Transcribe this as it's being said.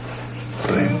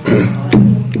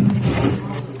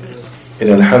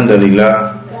إن الحمد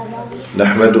لله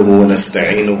نحمده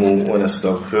ونستعينه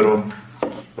ونستغفره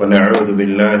ونعوذ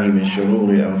بالله من شرور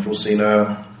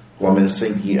أنفسنا ومن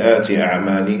سيئات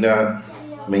أعمالنا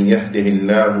من يهده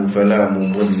الله فلا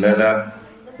مضل له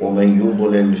ومن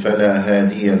يضلل فلا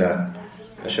هادي له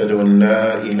أشهد أن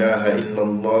لا إله إلا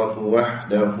الله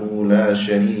وحده لا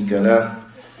شريك له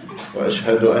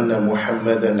وأشهد أن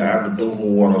محمدا عبده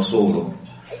ورسوله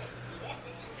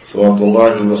صلوات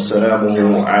الله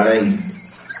وسلامه عليه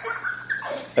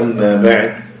أما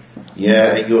بعد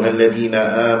يا أيها الذين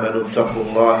آمنوا اتقوا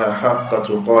الله حق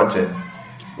تقاته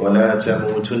ولا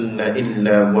تموتن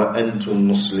إلا وأنتم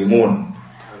مسلمون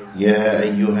يا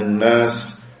أيها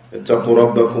الناس اتقوا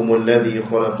ربكم الذي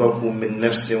خلقكم من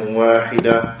نفس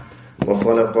واحدة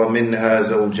وخلق منها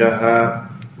زوجها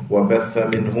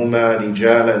وبث منهما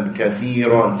رجالا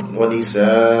كثيرا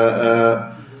ونساء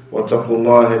واتقوا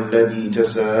الله الذي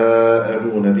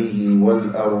تساءلون به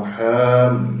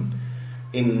والأرحام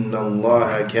إن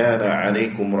الله كان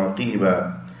عليكم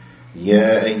رقيبا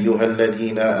يا أيها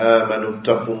الذين آمنوا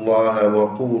اتقوا الله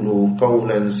وقولوا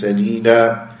قولا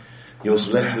سديدا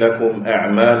يصلح لكم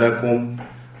أعمالكم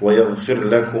ويغفر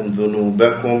لكم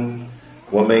ذنوبكم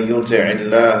ومن يطع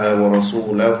الله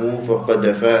ورسوله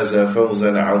فقد فاز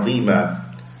فوزا عظيما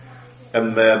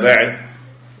أما بعد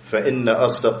فإن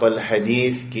أصدق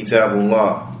الحديث كتاب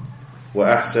الله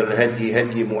وأحسن الهدي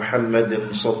هدي محمد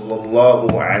صلى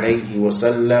الله عليه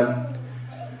وسلم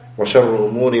وشر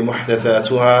الأمور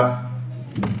محدثاتها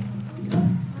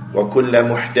وكل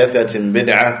محدثة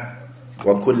بدعة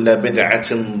وكل بدعة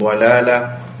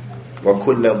ضلالة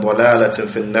وكل ضلالة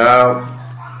في النار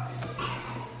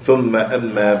ثم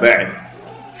أما بعد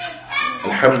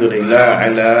الحمد لله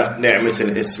على نعمة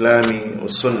الإسلام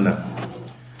والسنة.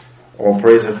 All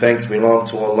praise and thanks belong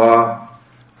to Allah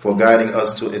for guiding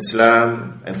us to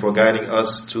Islam and for guiding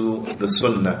us to the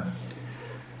Sunnah.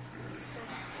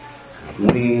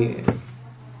 We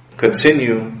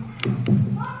continue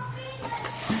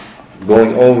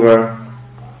going over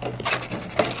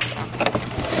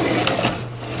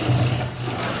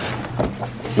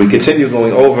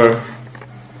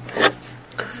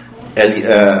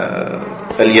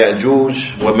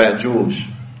Al-Ya'juj wa Ma'juj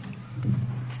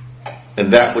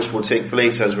and that which will take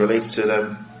place as relates to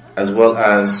them, as well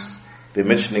as the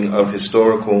mentioning of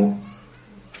historical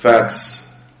facts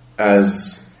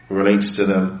as relates to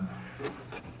them.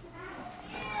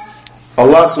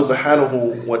 Allah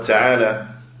subhanahu wa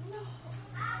ta'ala,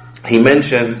 He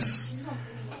mentions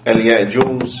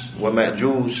Al-Ya'juj wa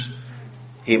Ma'juj.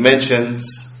 He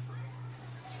mentions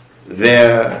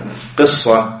their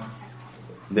qissa,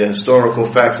 their historical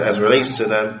facts as relates to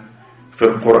them,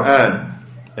 fil Quran,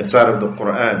 inside of the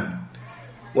Quran.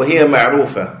 وَهِيَ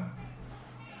مَعْرُوفَةٌ,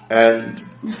 and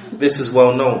this is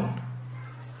well known.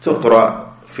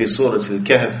 تُقْرَأ فِي سُورَةِ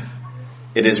الْكَهْفِ,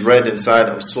 it is read inside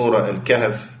of Surah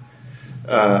Al-Kahf,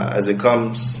 as it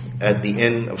comes at the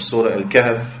end of Surah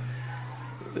Al-Kahf,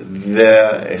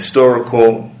 the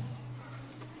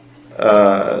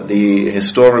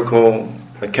historical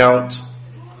account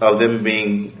of them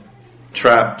being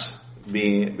trapped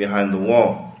behind the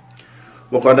wall.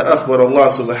 وقد أخبر الله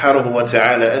سبحانه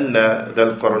وتعالى أن ذا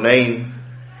القرنين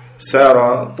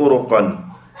سار طرقا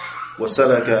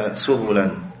وسلك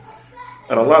سبلا.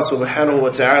 And Allah subhanahu wa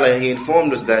ta'ala, He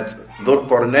informed us that Dhul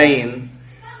Qarnayn,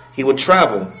 he would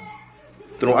travel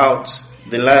throughout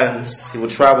the lands, he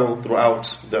would travel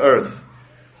throughout the earth.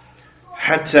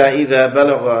 حتى إذا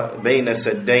بلغ بين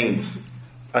سدين,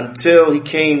 until he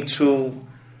came to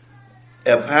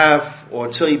a path, or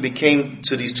till he became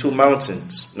to these two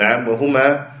mountains. نعم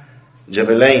وهما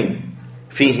جبلين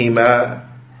فيهما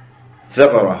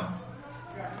ثغرة,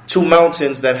 two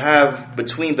mountains that have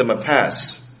between them a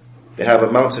pass. They have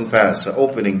a mountain pass, an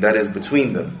opening that is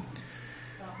between them.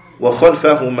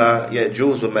 وخلفهما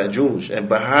يأجوج ومأجوج, and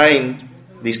behind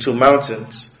these two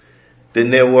mountains then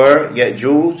there were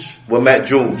Ya'juj wa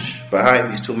Ma'juj behind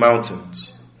these two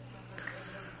mountains.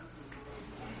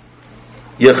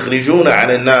 يخرجون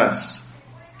على الناس,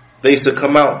 they used to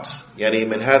come out, يعني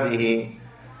من هذه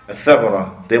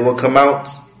الثغرة, they will come out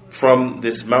from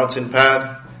this mountain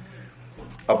path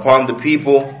upon the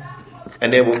people,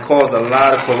 and they will cause a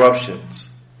lot of corruptions.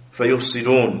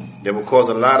 فيفسدون, they will cause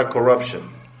a lot of corruption.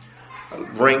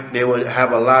 They will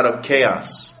have a lot of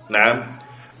chaos. نعم.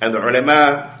 And the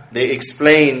ulama, they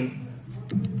explain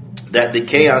that the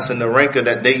chaos and the rancor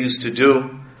that they used to do,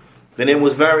 then it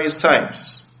was various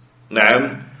types.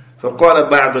 نعم. فقال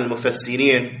بعض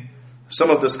المفسرين, some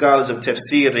of the scholars of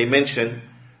tafsir, they mention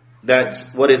that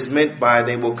what is meant by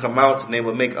they will come out and they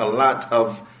will make a lot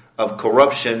of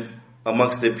corruption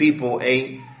amongst the people,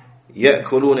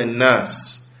 يأكلون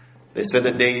الناس, They said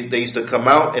that they used to come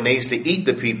out and they used to eat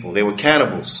the people. They were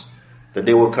cannibals. That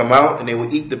they would come out and they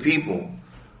would eat the people.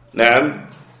 Now,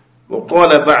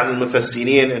 وَقَالَ بَعْضُ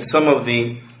الْمُفَسِّرِينَ, and some of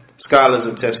the scholars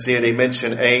of tafsir, they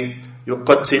mention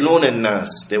يُقَتِّلُونَ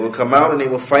النَّاسِ. They would come out and they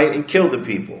would fight and kill the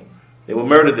people. They would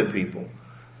murder the people.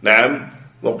 Now,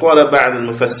 وَقَالَ بَعْضُ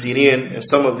الْمُفَسِّرِينَ, and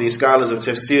some of the scholars of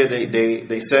tafsir,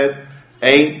 they said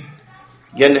يَنْهَبُونَ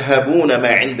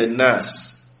مَا عِنْدَ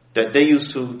النَّاسِ, that they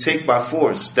used to take by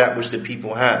force that which the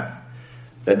people have.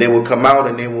 That they will come out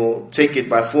and they will take it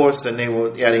by force and they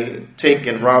will take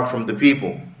and rob from the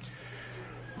people.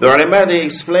 The ulama, they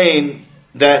explain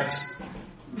that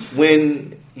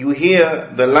when you hear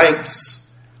the likes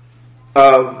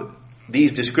of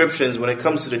these descriptions when it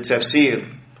comes to the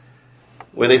tafsir,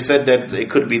 where they said that it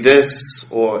could be this,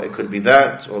 or it could be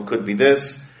that, or it could be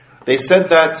this, they said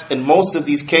that in most of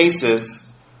these cases,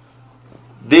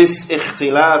 this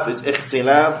ikhtilaf is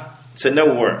ikhtilaf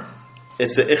tanawwur.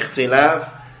 It's an ikhtilaf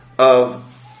of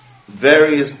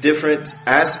various different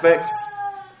aspects,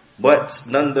 but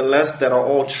nonetheless that are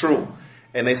all true.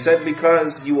 And they said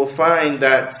because you will find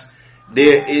that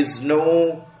there is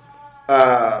no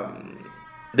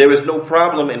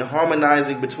problem in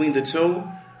harmonizing between the two,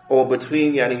 or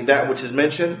between that which is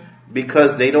mentioned,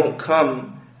 because they don't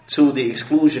come to the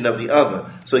exclusion of the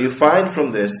other. So you find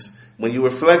from this, when you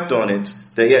reflect on it,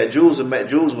 that Ya'juj and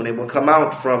Ma'juj, when they will come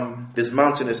out from this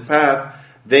mountainous path,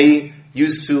 they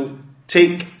used to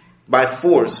take by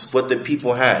force what the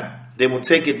people had. They will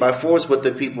take it by force what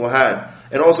the people had.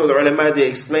 And also the ulama, they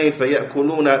explain,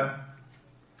 فَيَأْكُلُونَ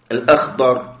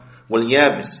الْأَخْضَرِ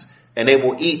وَالْيَابِسِ, and they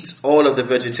will eat all of the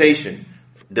vegetation,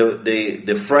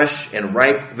 the fresh and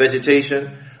ripe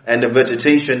vegetation, and the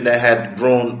vegetation that had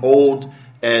grown old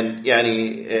and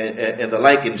the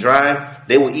like and dry.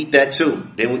 They will eat that too.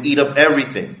 They will eat up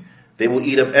everything. They will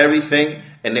eat up everything,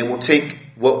 and they will take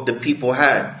what the people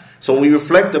had. So when we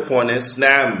reflect upon this,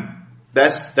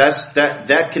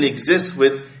 that can exist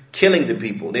with killing the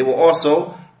people. They will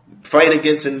also fight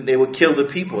against and they will kill the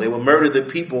people. They will murder the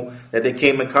people that they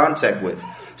came in contact with.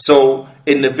 So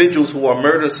individuals who are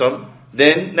murdersome,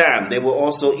 then they will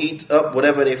also eat up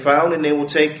whatever they found, and they will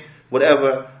take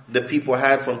whatever the people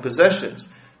had from possessions.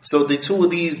 So the two of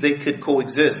these, they could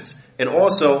coexist. And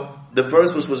also, the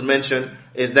first which was mentioned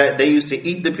is that they used to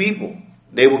eat the people.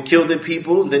 They will kill the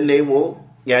people, then they will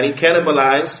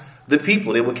cannibalize the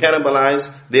people. They will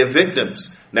cannibalize their victims.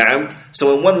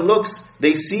 So when one looks,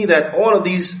 they see that all of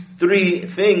these three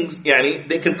things,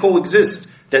 they can coexist.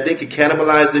 That they could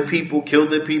cannibalize the people, kill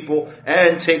the people,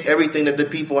 and take everything that the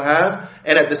people have,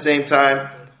 and at the same time,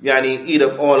 eat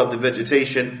up all of the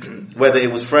vegetation, whether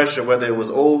it was fresh or whether it was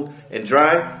old and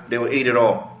dry, they will eat it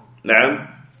all. And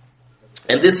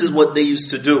this is what they used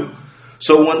to do.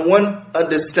 So when one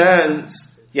understands,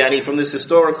 from this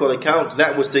historical account,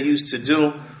 that was they used to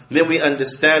do, then we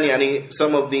understand,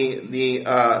 some of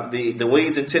the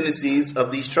ways and tendencies of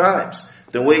these tribes,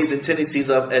 the ways and tendencies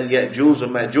of Ya'juj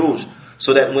and Ma'juj,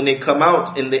 so that when they come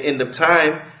out in the end of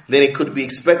time, then it could be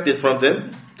expected from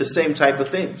them the same type of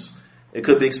things. It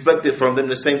could be expected from them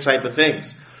the same type of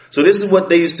things. So this is what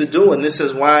they used to do, and this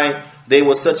is why they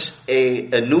were such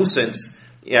a nuisance,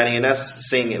 and that's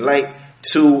saying it like,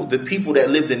 to the people that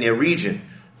lived in their region.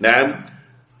 So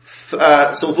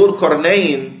Dhul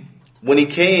Qarnayn, when he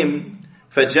came,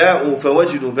 فَجَاءُوا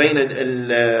فَوَجِدُوا بَيْنَ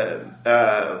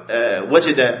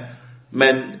وَجِدَ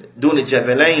مَنْ دُونِ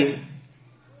الْجَبَلَيْنِ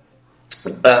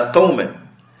قَوْمًا.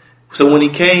 So when he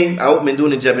came, out مِنْ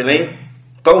دُونِ الْجَبَلَيْنِ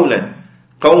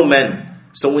قَوْمًا.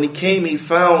 So when he came, he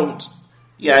found,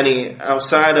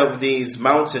 outside of these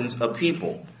mountains, a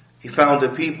people. He found a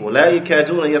people. لَا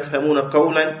يَكَادُونَ يَفْهَمُونَ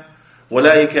قَوْلًا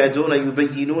وَلَا يَكَادُونَ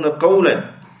يُبَيِّنُونَ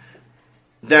قَوْلًا.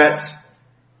 That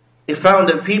he found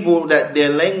a people that their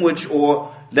language,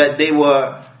 or that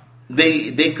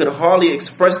they could hardly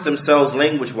express themselves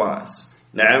language-wise.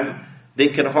 They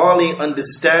can hardly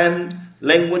understand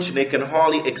language, and they can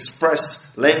hardly express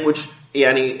language,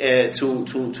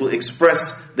 to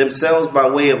express themselves by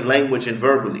way of language and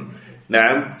verbally.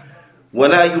 وَلَا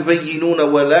يُبَيِّنُونَ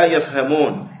وَلَا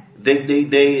يَفْهَمُونَ.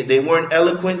 They weren't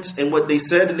eloquent in what they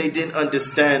said, and they didn't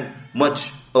understand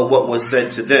much of what was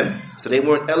said to them. So they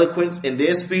weren't eloquent in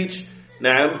their speech,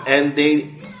 and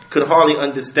they could hardly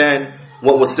understand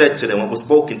what was said to them, what was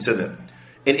spoken to them.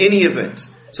 In any event,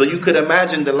 so you could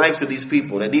imagine the likes of these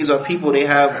people. That these are people, they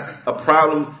have a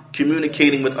problem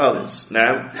communicating with others.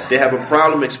 They have a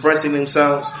problem expressing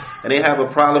themselves, and they have a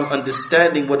problem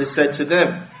understanding what is said to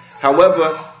them.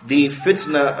 However, the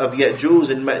fitna of Ya'juj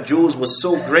and Ma'juj was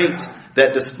so great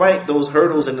that despite those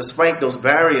hurdles and despite those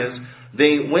barriers,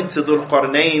 they went to Dhul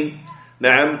Qarnayn,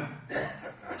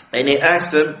 And they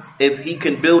asked him if he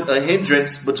can build a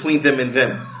hindrance between them and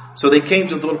them. So they came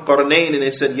to Dhul Qarnayn and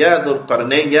they said, Ya Dhul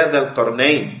Qarnayn, Ya Dhul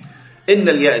Qarnayn,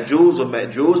 Inna al-Ya'juz wa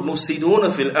Ma'juz mufsiduna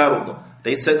fil ard.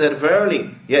 They said that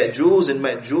verily, Ya'juz and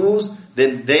Ma'juz,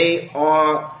 then they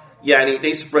are,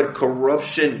 they spread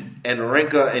corruption and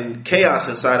rancor and chaos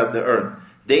inside of the earth.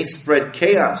 They spread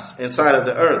chaos inside of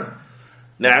the earth.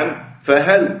 Na'am,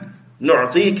 فهل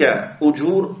نعطيك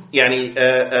أجور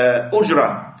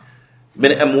أجرة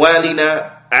من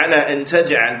أموالنا على أن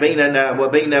تجعل بيننا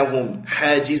وبينهم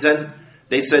حاجزا.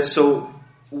 They said, so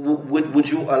would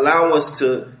you allow us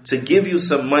to give you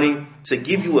some money, to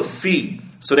give you a fee,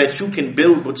 so that you can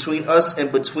build between us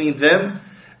and between them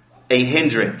a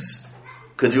hindrance?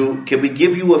 Can we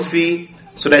give you a fee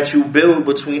so that you build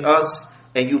between us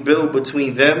and you build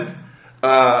between them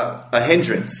a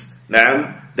hindrance,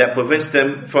 na'am, that prevents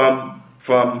them from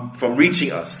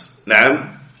reaching us?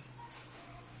 Na'am.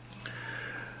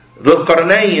 Dhul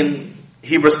Qarnayn,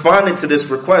 he responded to this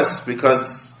request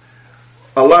because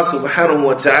Allah subhanahu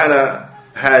wa ta'ala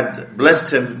had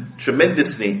blessed him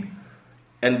tremendously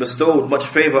and bestowed much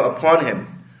favor upon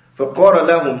him. فَقَالَ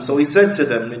لَهُمْ, so he said to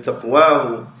them,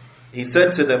 لِتَقْوَاهُ, he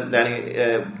said to them,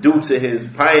 due to his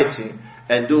piety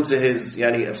and due to his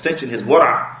abstention, his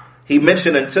wara', he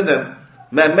mentioned unto them,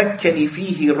 مَا مَكَّنِي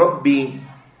فِيهِ رَبِّي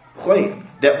خَيْرٌ,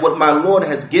 that what my Lord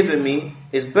has given me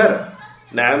is better.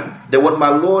 Naam, that what my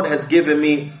Lord has given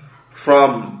me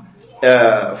from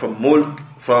mulk,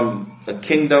 from a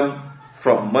kingdom,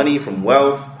 from money, from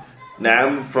wealth,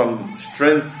 naam, from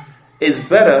strength, is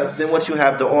better than what you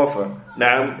have to offer.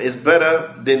 Naam, is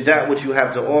better than that which you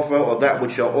have to offer, or that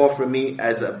which you're offering me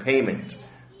as a payment.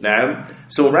 Naam.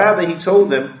 So rather, he told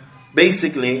them,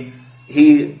 basically,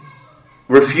 he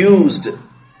refused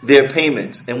their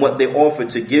payment and what they offered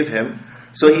to give him.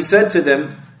 So he said to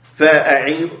them,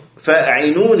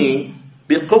 فَأَعِنُونِي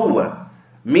بِقُوَّةٍ,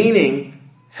 meaning,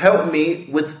 help me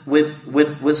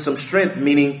with some strength,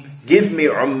 meaning, give me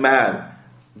ummal,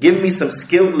 give me some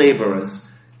skilled laborers,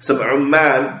 some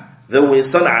ummal, dhawi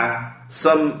san'a,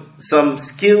 some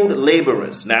skilled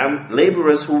laborers. Now,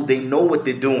 laborers who they know what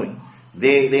they're doing.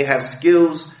 They have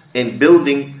skills in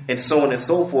building and so on and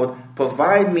so forth.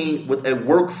 Provide me with a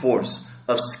workforce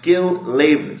of skilled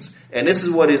laborers. And this is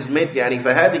what is meant,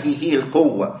 فَهَذِهِ هِيَ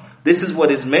الْقُوَّةِ. This is what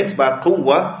is meant by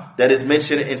quwwah that is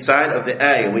mentioned inside of the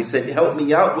ayah. We said, help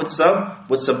me out with some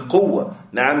quwwah.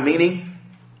 Now, meaning,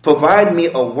 provide me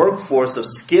a workforce of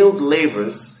skilled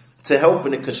laborers to help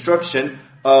in the construction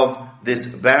of this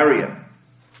barrier.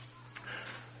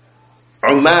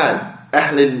 Umal,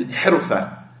 ahl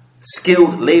al-hirfa,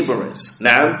 skilled laborers.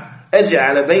 Now,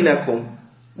 أَجْعَلَ بَيْنَكُمْ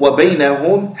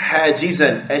وَبَيْنَهُمْ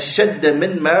حَاجِزًا أَشَدَّ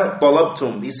مِنْمَا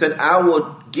طَلَبْتُمْ. He said, I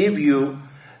will give you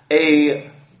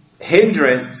a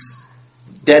hindrance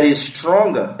that is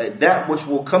stronger, that which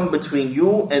will come between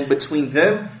you and between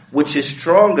them, which is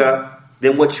stronger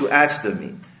than what you asked of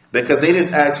me. Because they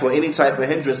didn't ask for any type of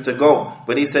hindrance to go.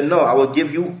 But he said, no, I will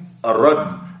give you a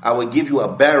radm. I will give you a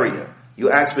barrier.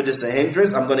 You asked for just a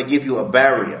hindrance, I'm going to give you a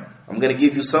barrier. I'm going to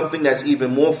give you something that's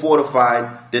even more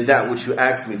fortified than that which you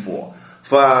asked me for.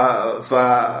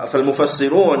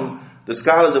 فالمفسرون, the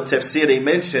scholars of tafsir, they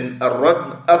mention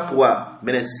الردم أقوى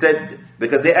من السد,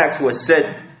 because they asked for a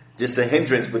sed, just a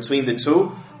hindrance between the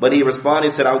two. But he responded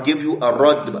and said, I'll give you a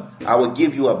radm, I will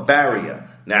give you a barrier,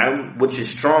 now, which is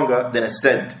stronger than a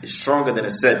sed, is stronger than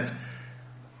a sed.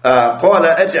 قال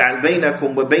أجعل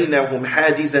بينكم وبينهم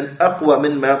حاجزا أقوى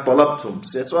مما طلبتم.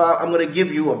 So I'm going to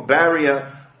give you a barrier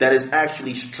that is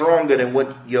actually stronger than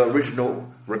what your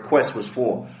original request was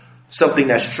for. Something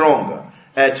that's stronger.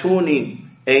 Atuni,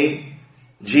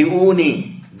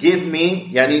 ji'uni, give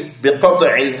me,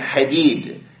 biqad'i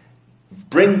al-hadid,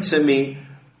 bring to me,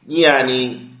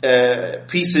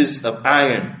 pieces of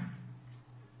iron.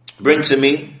 Bring to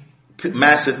me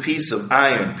massive piece of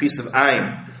iron.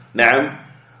 Na'am.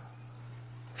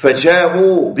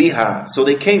 فَجَاءُوا بِهَا, so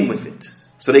they came with it.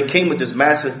 So they came with this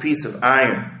massive piece of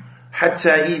iron.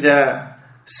 حَتَّى إِذَا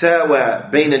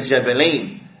سَاوَى بَيْنَ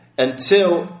الْجَبَلَيْنِ,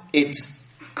 until it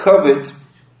covered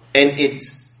and it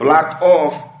blocked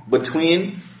off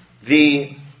between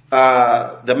the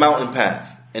mountain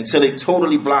path, until it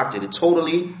totally blocked it. It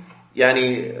totally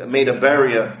made a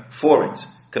barrier for it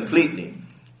completely.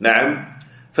 نعم.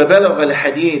 فَبَلَغَ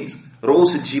الْحَدِيدِ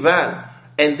رُؤُوسِ الْجِبَالِ,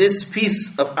 and this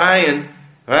piece of iron,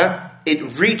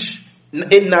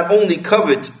 it not only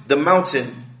covered the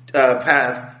mountain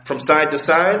path from side to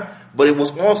side, but it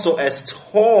was also as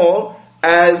tall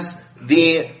as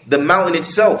the mountain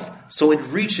itself. So it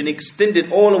reached and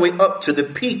extended all the way up to the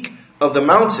peak of the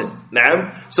mountain.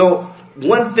 Naam. So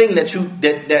one thing that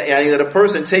a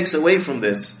person takes away from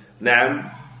this,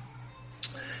 naam,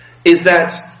 is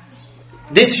that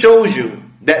this shows you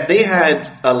that they had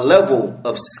a level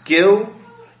of skill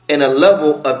and a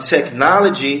level of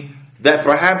technology that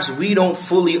perhaps we don't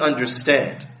fully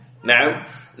understand. Now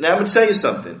I'm going to tell you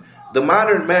something. The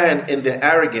modern man in their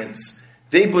arrogance,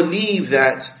 they believe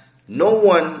that no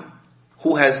one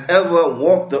who has ever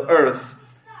walked the earth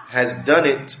has done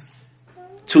it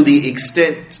to the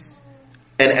extent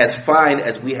and as fine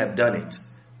as we have done it.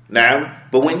 Now,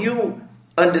 but when you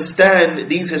understand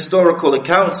these historical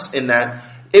accounts in that,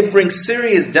 it brings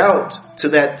serious doubt to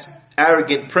that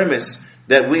arrogant premise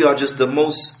that we are just the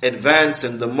most advanced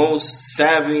and the most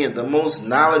savvy and the most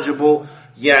knowledgeable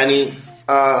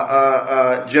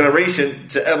generation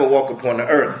to ever walk upon the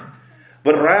earth.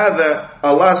 But rather,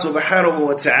 Allah subhanahu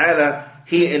wa ta'ala,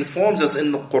 He informs us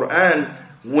in the Quran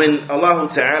when Allah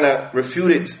ta'ala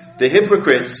refuted the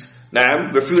hypocrites,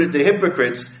 and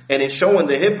it's showing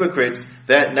the hypocrites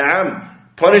that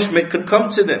punishment could come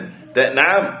to them,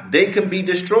 that they can be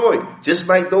destroyed, just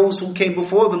like those who came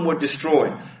before them were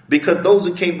destroyed. Because those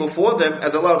who came before them,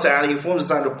 as Allah ta'ala informs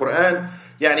us in the Quran,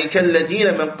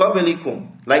 كَالَّذِينَ مِنْ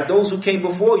قَبْلِكُمْ, like those who came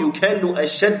before you, كَانُوا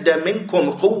أَشَدَّ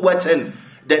مِنْكُمْ قُوَّةً,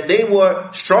 that they were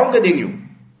stronger than you.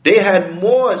 They had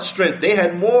more strength, they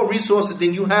had more resources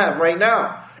than you have right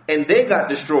now, and they got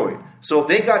destroyed. So if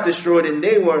they got destroyed and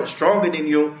they were stronger than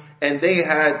you, and they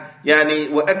had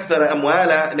وَأَكْثَرَ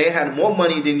أَمْوَالًا, and they had more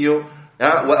money than you,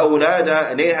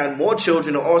 وَأَوْلَادًا, and they had more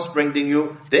children or offspring than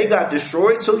you, they got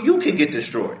destroyed, so you can get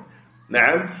destroyed.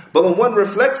 But when one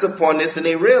reflects upon this and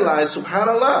they realize,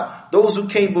 subhanallah, those who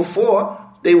came before,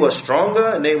 they were stronger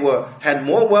and they had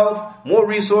more wealth, more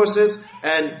resources,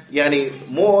 and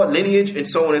more lineage, and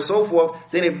so on and so forth,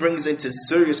 then it brings into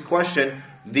serious question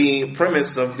the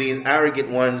premise of these arrogant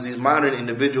ones, these modern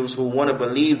individuals who want to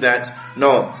believe that,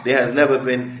 no, there has never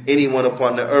been anyone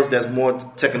upon the earth that's more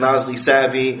technologically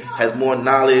savvy, has more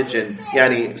knowledge, and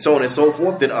so on and so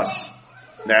forth than us.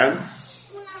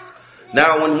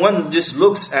 Now when one just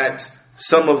looks at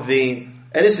some of the,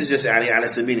 and this is just ala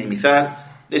sabili mithal,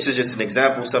 this is just an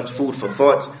example, some food for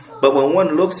thought, but when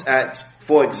one looks at,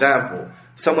 for example,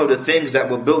 some of the things that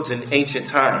were built in ancient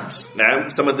times,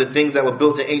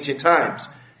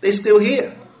 they're still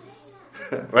here.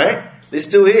 Right? They're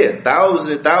still here.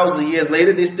 Thousands of years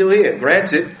later, they're still here.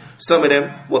 Granted, some of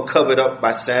them were covered up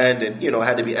by sand and,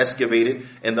 had to be excavated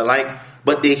and the like,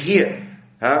 but they're here.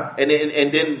 And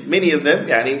then many of them,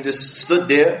 just stood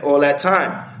there all that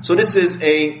time. So this is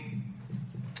a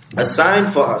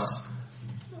sign for us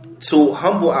to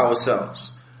humble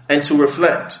ourselves and to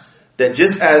reflect that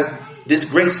just as this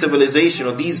great civilization,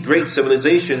 or these great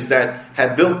civilizations that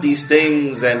have built these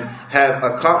things and have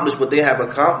accomplished what they have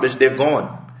accomplished, they're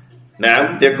gone.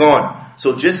 Now, they're gone.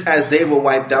 So just as they were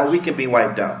wiped out, we can be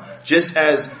wiped out. Just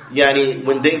as,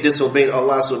 when they disobeyed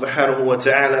Allah subhanahu wa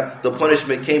ta'ala, the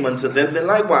punishment came unto them, then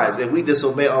likewise, if we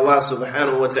disobey Allah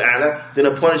subhanahu wa ta'ala, then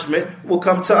a punishment will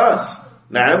come to us.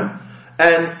 Now,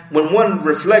 and when one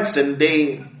reflects and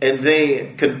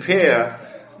they compare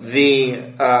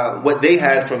what they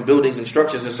had from buildings and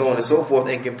structures and so on and so forth,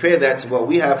 and compare that to what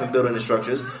we have from building and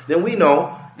structures, then we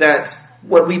know that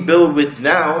what we build with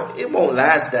now, it won't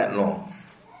last that long.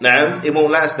 It won't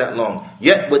last that long.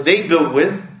 Yet what they built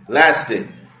with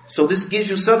lasted. So this gives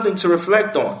you something to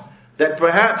reflect on. That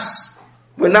perhaps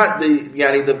we're not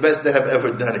the best that have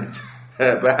ever done it.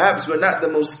 Perhaps we're not the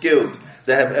most skilled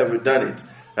that have ever done it.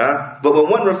 But when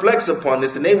one reflects upon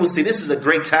this, then they will see this is a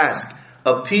great task.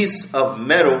 A piece of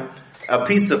metal, a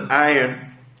piece of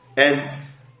iron, and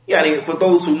for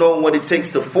those who know what it takes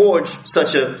to forge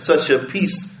such a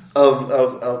piece of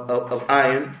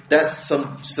iron, that's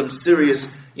some serious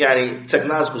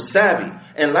technological savvy.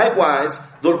 And likewise,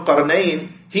 Dhul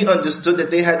Qarnayn, he understood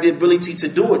that they had the ability to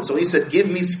do it. So he said, give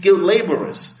me skilled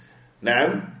laborers.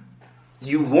 Now,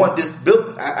 you want this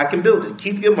built, I can build it.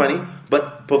 Keep your money,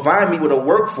 but provide me with a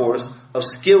workforce of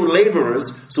skilled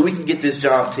laborers so we can get this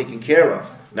job taken care of.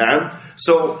 Now,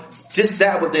 so just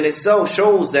that within itself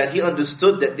shows that he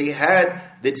understood that they had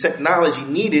the technology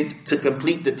needed to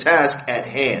complete the task at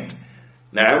hand.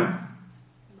 Now,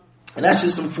 and that's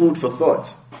just some food for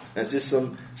thought. That's just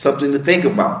something to think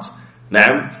about.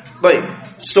 Now, but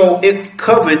so it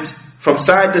covered from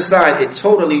side to side. It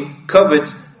totally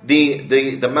covered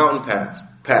the mountain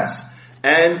pass,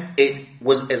 and it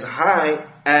was as high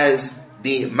as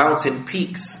the mountain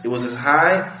peaks. It was as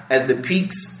high as the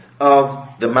peaks of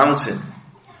the mountain.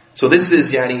 So this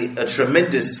is a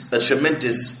tremendous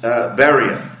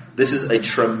barrier. This is a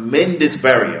tremendous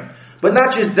barrier. But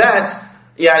not just that,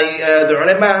 the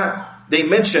ulama, they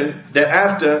mentioned that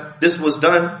after this was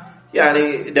done,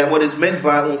 that what is meant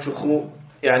by unfiqhu,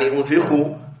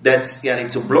 that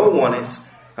to blow on it,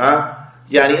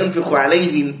 يعني انفخ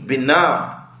عليه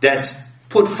بالنار, that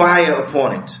put fire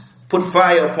upon it. Put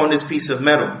fire upon this piece of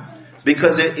metal.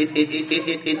 Because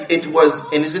it was,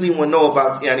 and does anyone know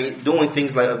about doing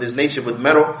things like of this nature with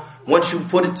metal? Once you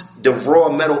put it, the raw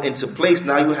metal into place,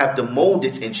 now you have to mold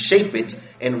it and shape it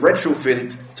and retrofit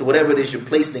it to whatever it is you're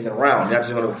placing it around. You're not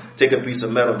just going to take a piece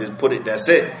of metal, just put it, that's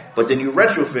it. But then you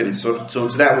retrofit it so to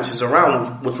that which is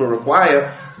around, which will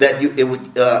require that it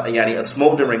would a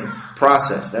smoldering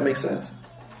process. That makes sense?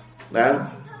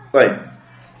 Now, right.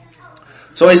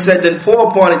 So he said, then pour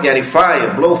upon it,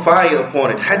 fire, blow fire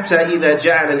upon it, حَتَّى إِذَا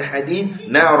جَعَلَ الْحَدِيدِ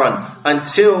نَارًا,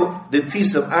 until the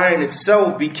piece of iron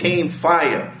itself became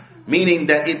fire, meaning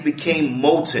that it became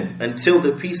molten, until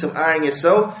the piece of iron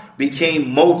itself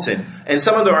became molten. And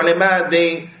some of the ulama,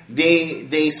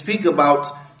 they speak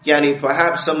about,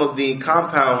 perhaps some of the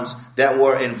compounds that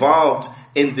were involved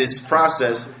in this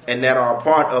process and that are a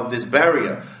part of this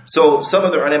barrier. So some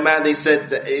of the ulama, they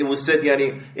said, it was said,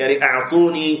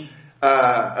 أَعْطُونِي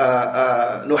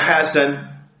nuhasan.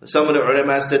 Some of the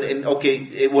ulama said,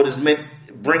 what is meant,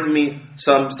 bring me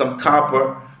some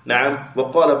copper. Na'am.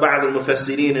 وقال بعض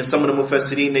المفسرين, and some of the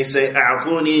mufassirin, they say,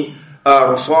 أعطوني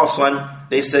رصاصا.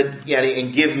 They said,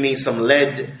 and give me some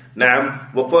lead.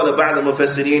 Na'am. وقال بعض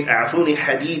المفسرين أعطوني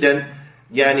حديدا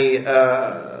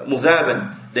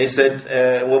مذابا. They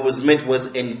said, what was meant was,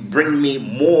 and bring me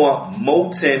more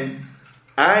molten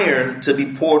iron to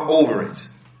be poured over it.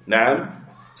 Na'am.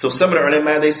 So some of the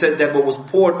ulama, they said that what was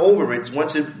poured over it,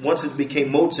 once it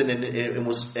became molten and it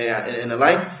was and the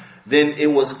like, then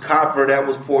it was copper that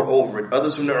was poured over it.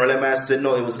 Others from the ulama said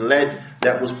no, it was lead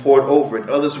that was poured over it.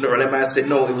 Others from the ulama said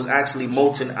no, it was actually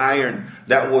molten iron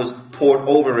that was poured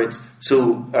over it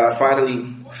to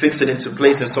finally fix it into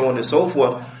place, and so on and so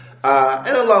forth. And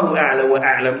Allahu a'la wa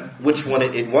a'lam which one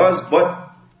it was,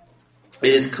 but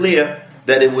it is clear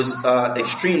that it was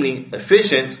extremely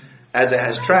efficient, as it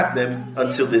has trapped them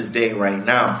until this day right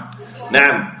now.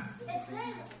 Now,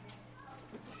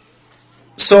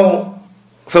 so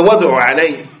فَوَضَعُ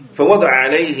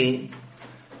عَلَيْهِ,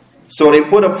 so they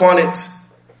put upon it,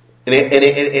 and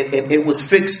it was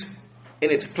fixed in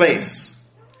its place.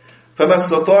 فَمَا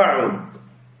اسْتَطَاعُوا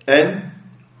أَنْ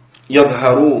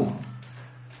يَظْهَرُوهُ,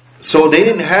 so they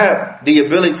didn't have the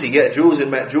ability, Ya'juj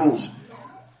and Ma'juj,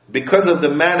 because of the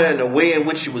manner and the way in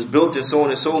which it was built and so on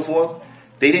and so forth.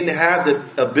 They didn't have the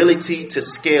ability to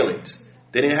scale it.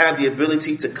 They didn't have the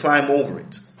ability to climb over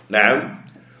it. Now,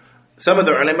 some of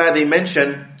the ulama, they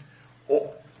mention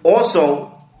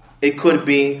also it could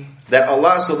be that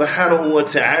Allah subhanahu wa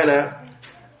ta'ala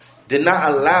did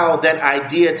not allow that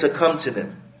idea to come to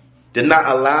them. Did not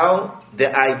allow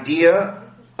the idea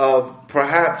of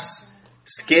perhaps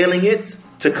scaling it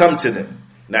to come to them.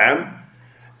 Now,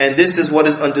 and this is what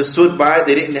is understood by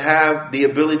they didn't have the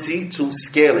ability to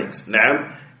scale it.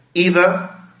 Now, either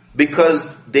because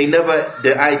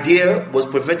the idea was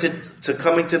prevented to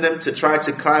coming to them to try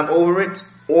to climb over it,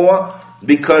 or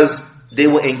because they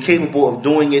were incapable of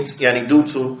doing it, due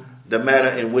to the manner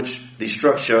in which the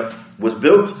structure was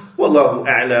built. Wallahu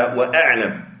a'la wa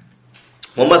a'lam.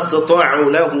 وَمَا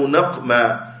اسْتَطَاعُوا لَهُ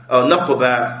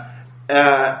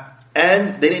نَقْبًا,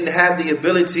 and they didn't have the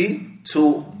ability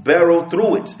to barrel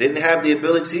through it. They didn't have the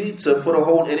ability to put a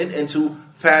hole in it and to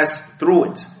pass through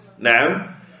it.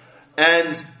 Now,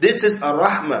 and this is a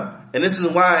rahmah. And this is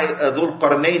why Dhul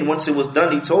Qarnayn, once it was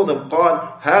done, he told them,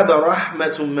 قال هذا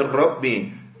رحمة من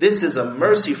ربي. This is a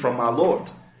mercy from my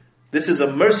Lord. This is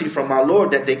a mercy from my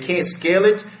Lord that they can't scale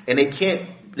it and they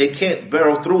can't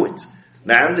barrel through it.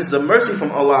 Now, this is a mercy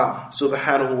from Allah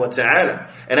subhanahu wa ta'ala.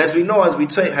 And as we know, as we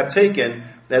have taken,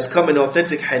 that's come in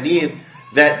authentic hadith,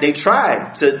 that they try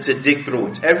to dig through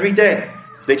it every day.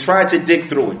 They try to dig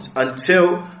through it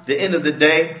until the end of the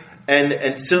day, and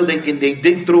until they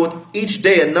dig through it each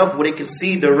day enough where they can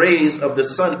see the rays of the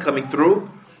sun coming through,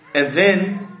 and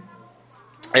then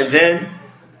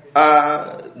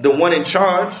the one in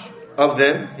charge of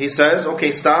them, he says,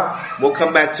 okay, stop, we'll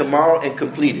come back tomorrow and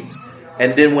complete it.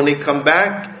 And then when they come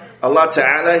back, Allah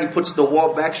Ta'ala, He puts the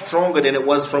wall back stronger than it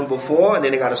was from before, and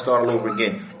then they got to start all over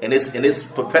again. And this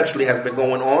perpetually has been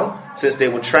going on since they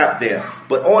were trapped there.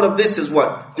 But all of this is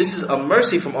what? This is a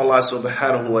mercy from Allah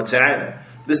Subhanahu wa Ta'ala.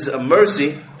 This is a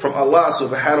mercy from Allah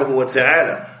Subhanahu wa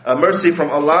Ta'ala. A mercy from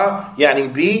Allah,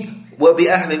 wa bi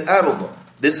ahli al-ard.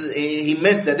 He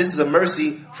meant that this is a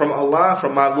mercy from Allah,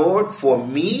 from my Lord, for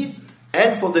me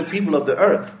and for the people of the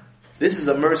earth. This is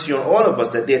a mercy on all of us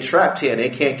that they're trapped here and they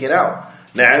can't get out.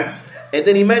 Now, and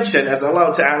then he mentioned, as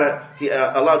Allah Ta'ala, He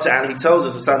tells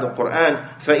us inside the Quran,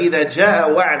 فَإِذَا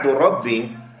جَاءَ وَعْدُ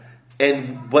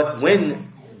رَبِّي, but when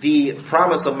the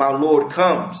promise of my Lord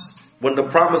comes, when the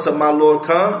promise of my Lord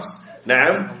comes,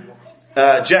 na'am,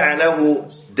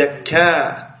 جَعَلَهُ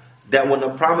دَكَّاء, that when the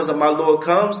promise of my Lord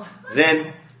comes,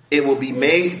 then it will be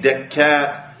made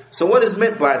dakka. So what is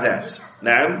meant by that?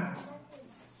 Na'am,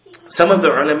 some of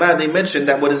the ulama, they mentioned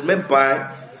that what is meant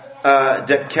by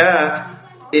dakka,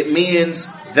 it means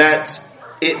that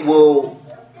it will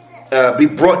be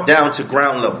brought down to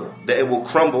ground level, that it will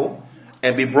crumble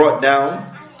and be brought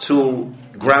down to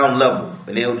ground level,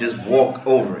 and they'll just walk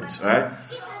over it, right?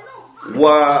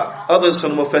 Wa others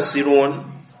from Mufassirun,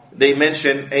 they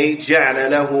mention a جَعَلَ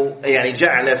لَهُ, يعني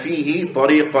جَعَلَ فِيهِ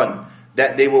طَرِيقًا,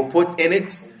 that they will put in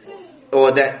it,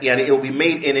 or that it will be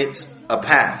made in it a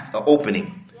path, an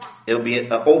opening. It will be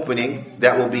an opening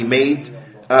that will be made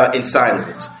inside of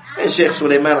it. And Shaykh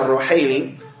Sulaiman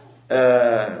al-Ruhaili,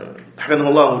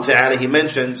 حفظه ta'ala, he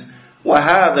mentions,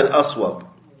 وَهَذَا الْأَصْوَبِ,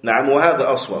 نعم, وَهَذَا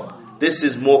أَصْوَبِ, this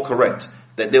is more correct,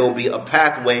 that there will be a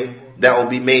pathway that will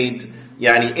be made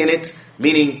in it,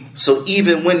 meaning, so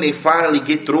even when they finally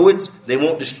get through it,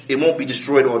 it won't be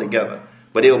destroyed altogether.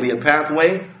 But there will be a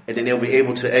pathway, and then they'll be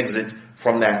able to exit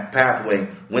from that pathway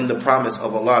when the promise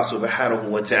of Allah subhanahu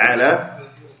wa ta'ala,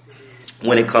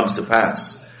 when it comes to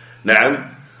pass.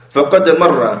 نعم. فقد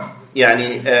مر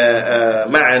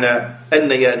معنا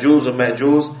أن يأجوز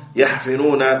ومأجوز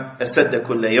يحفرون السد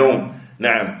كل يوم.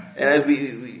 نعم. And as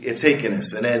we have taken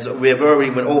this, and as we have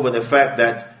already went over the fact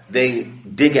that they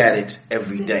dig at it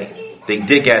every day. They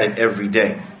dig at it every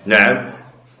day. نعم.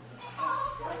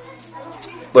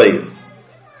 طيب.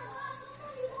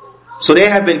 So they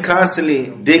have been constantly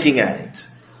digging at it.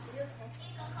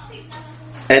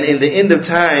 And in the end of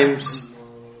times,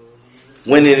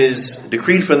 when it is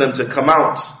decreed for them to come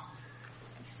out,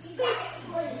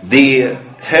 the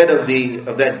head of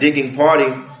that digging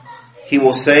party, he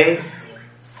will say,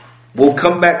 we'll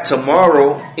come back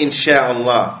tomorrow,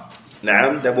 insha'Allah.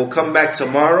 Naam, that will come back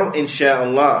tomorrow,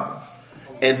 insha'Allah.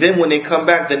 And then when they come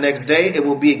back the next day, it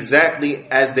will be exactly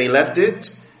as they left it.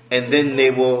 And then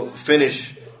they will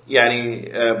finish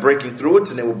breaking through it,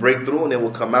 and they will break through, and they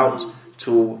will come out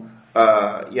to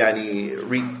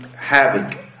wreak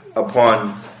havoc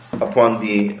upon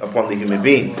the human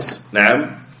beings.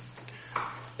 Naam.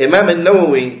 Imam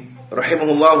al-Nawawi,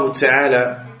 rahimahullah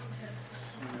ta'ala,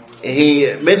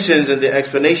 he mentions in the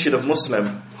explanation of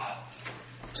Muslim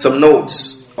some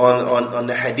notes on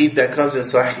the hadith that comes in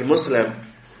Sahih Muslim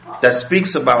that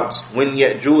speaks about when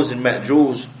Ya'juj and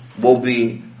Ma'juj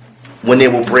when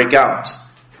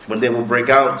they will break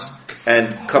out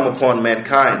and come upon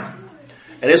mankind.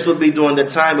 And this will be during the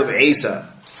time of Isa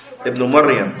ibn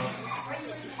Maryam,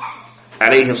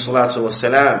 alayhi salatu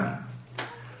wassalam.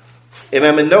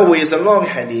 Imam al-Nawawi is a long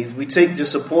hadith. We take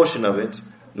just a portion of it.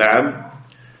 Na'am.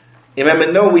 Imam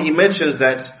al-Nawawi, he mentions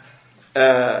that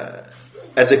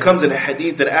as it comes in the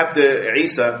hadith, that after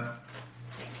Isa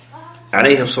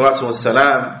alayhi salatu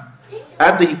wassalam,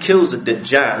 after he kills the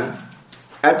Dajjal,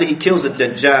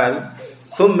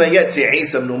 ثُمَّ يَأْتِي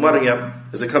عِيسَى ibn Maryam,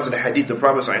 as it comes in the hadith, the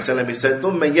Prophet ﷺ, he said,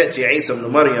 ثُمَّ يَأْتِي عِيسَى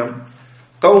ibn Maryam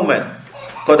قَوْمًا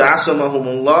قَدْ عَصَمَهُمُ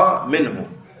اللَّهُ مِنْهُ,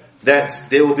 that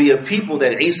there will be a people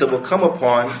that Isa will come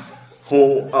upon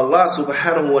who Allah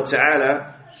subhanahu wa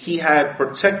ta'ala, He had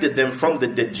protected them from the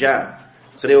Dajjal.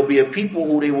 So there will be a people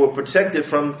who they were protected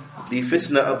from the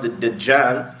fitna of the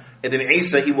Dajjal, and then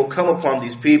Isa, he will come upon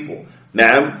these people.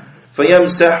 Naam,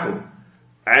 فَيَمْسَحُ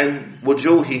عَنْ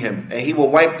وُجُوهِهِمْ, and he will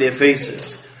wipe their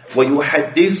faces.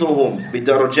 وَيُحَدِّثُهُمْ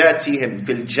بِدَرَجَاتِهِمْ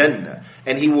فِي الْجَنَّةِ,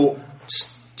 and he will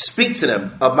speak to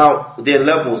them about their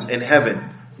levels in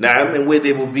heaven. Naam, and where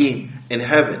they will be in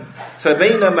heaven.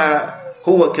 فَبَيْنَمَا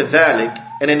هُوَ كَذَلِكَ,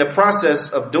 and in the process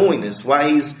of doing this, while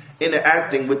he's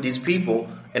interacting with these people,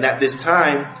 and at this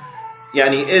time,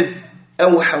 إِذْ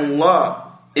أَوْحَى اللَّهُ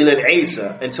إِلَى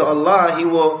الْعِيسَى, until Allah, He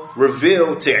will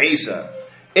reveal to Isa,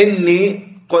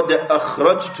 إِنِّي قَدْ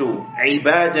أَخْرَجْتُ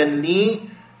عِبَادًا لِي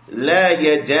لَا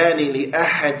يَدَانِ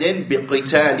لِأَحَدٍ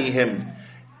بِقِتَالِهِمْ.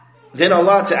 Then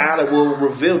Allah Ta'ala will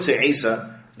reveal to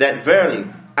Isa that verily,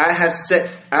 I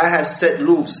have set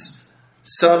loose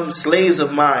some slaves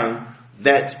of mine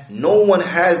that no one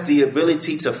has the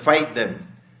ability to fight them.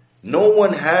 No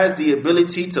one has the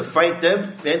ability to fight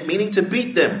them, meaning to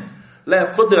beat them.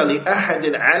 لا قدر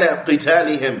لأحد على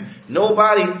قتالهم.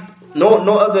 Nobody,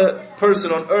 no other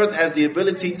person on earth has the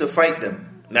ability to fight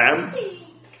them. Naam.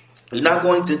 You're not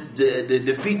going to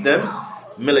defeat them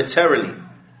militarily.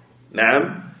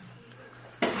 Naam.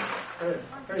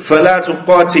 فَلَا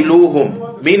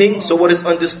تُقَاتِلُوهُمْ, meaning, so what is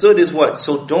understood is what?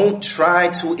 So don't try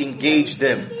to engage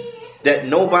them. That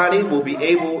nobody will be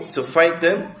able to fight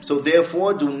them, so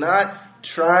therefore do not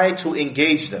try to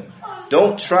engage them.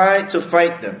 Don't try to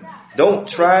fight them. Don't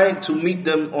try to meet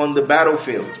them on the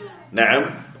battlefield.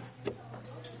 Na'am.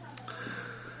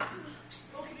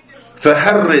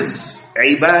 فَحَرِّزْ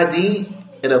عِبَادِي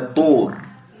إِلَى الطُّورِ.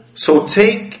 So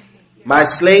take my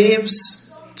slaves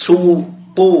to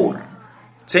Tur.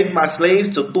 Take my slaves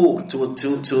to Tur, to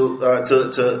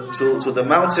the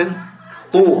mountain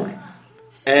Tur,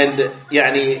 and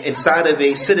inside of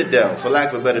a citadel, for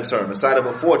lack of a better term, inside of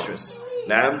a fortress.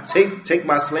 Now, take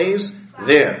my slaves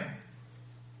there.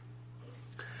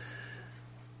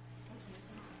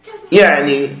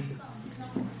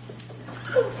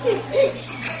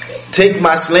 Take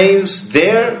my slaves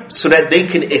there so that they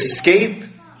can escape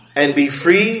and be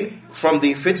free from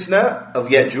the fitna of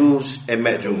Ya'juj and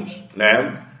Ma'juj.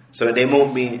 Now, so that they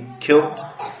won't be killed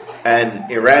and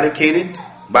eradicated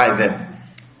by them.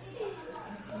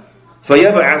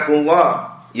 فَيَبْعَثُ اللَّهُ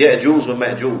يَأْجُوجُ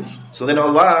وَمَأْجُوجُ. So then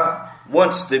Allah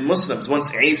wants the Muslims,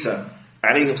 once Isa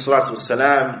alayhi salatu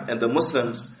wasalam and the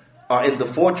Muslims are in the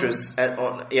fortress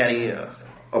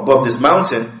above this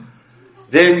mountain,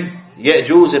 then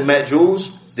Ya'juj and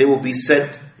Ma'juj, they will be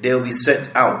sent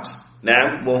out.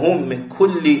 Now, وَهُمْ مِنْ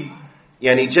كُلِّ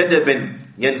جَدَبٍ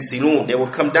يَنْسِلُونَ. They will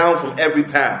come down from every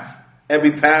path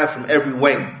from every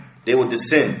way. They will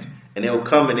descend and they will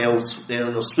come and they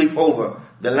will sweep over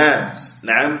the lands.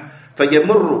 نعم.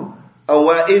 فَيَمُرُّ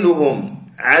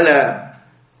أَوَائِلُهُمْ عَلَى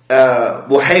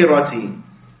بُحَيْرَةِ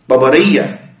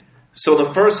طَبَرِيَّةٍ. So the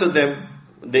first of them,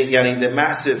 the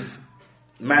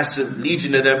massive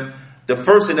legion of them, the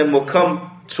first of them will come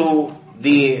to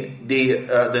the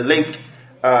lake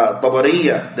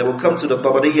Tabariya. They will come to the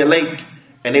Tabariya lake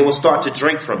and they will start to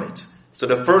drink from it. So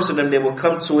the first of them, they will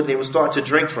come to it and they will start to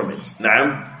drink from it.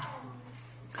 Na'am.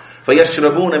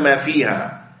 فَيَشْرَبُونَ مَا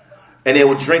فِيهَا. And they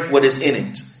will drink what is in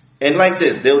it. And like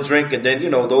this, they'll drink, and then,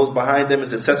 those behind them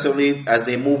is excessively, as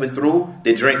they're moving through,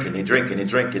 they're drinking. They're drinking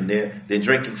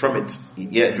from it.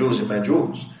 Ya'juj and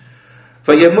Ma'juj.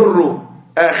 فَيَمُرُّ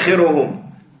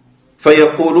آخِرُهُمْ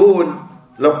فَيَقُولُونَ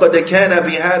لَقَدْ كَانَ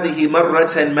بِهَذِهِ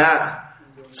مَرَّةً مَا.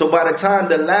 So by the time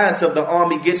the last of the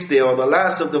army gets there, or the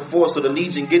last of the force or the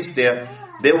legion gets there,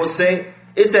 they will say,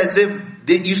 it's as if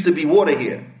there used to be water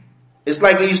here. It seemed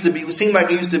like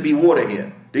it used to be water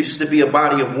here. There used to be a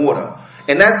body of water.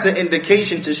 And that's an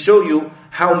indication to show you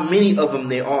how many of them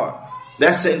there are.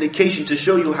 That's an indication to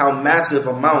show you how massive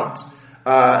amount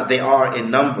they are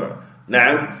in number.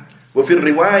 Now, وفي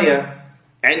الرواية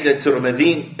عند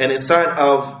الترمذي, and inside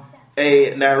of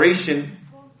a narration,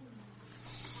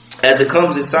 as it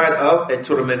comes inside of a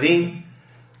Tirmidhi,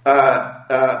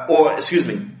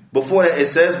 before that it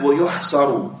says,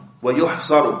 وَيُحْصَرُوا,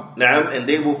 and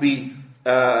they will be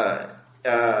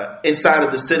inside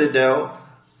of the citadel,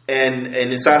 and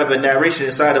inside of a narration,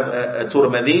 inside of a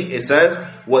Tirmidhi, it says,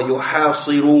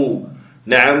 وَيُحَاصِرُوا,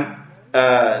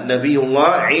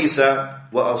 Nabiyullah Isa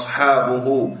wa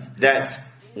ashabuhu. That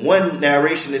one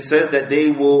narration, it says that they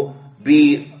will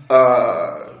be,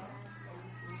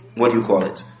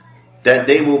 that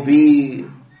they will be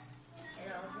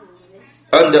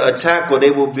under attack, or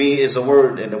they will be, is a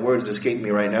word, and the words escape me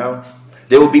right now.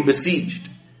 They will be besieged.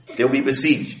 They'll be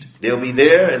besieged. They'll be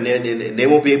there, and they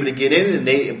won't be able to get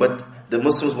in, but the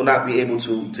Muslims will not be able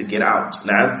to get out.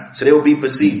 So they will be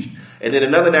besieged. And then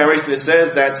another narration that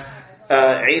says that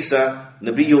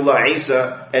Nabiullah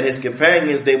Isa and his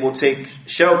companions, they will take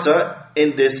shelter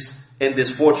in this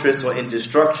fortress or in this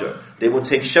structure. They will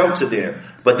take shelter there,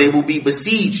 but they will be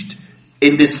besieged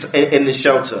in this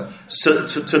shelter. So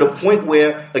to the point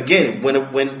where, again,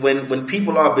 when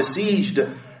people are besieged,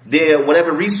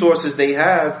 whatever resources they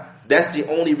have, that's the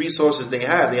only resources they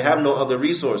have. They have no other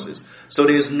resources. So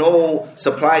there's no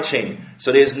supply chain.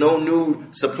 So there's no new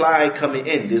supply coming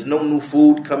in. There's no new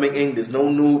food coming in. There's no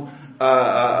new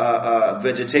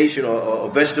vegetation or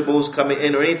vegetables coming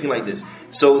in or anything like this.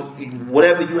 So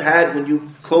whatever you had when you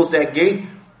closed that gate,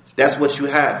 that's what you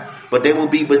had. But they will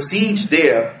be besieged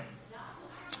there,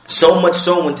 so much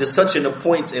so, and to such a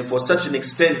point and for such an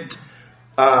extent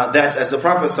that, as the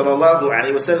Prophet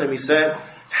ﷺ, he said,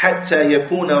 حتى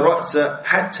يكون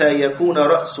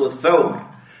رأس الثور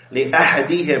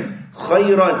لأحدهم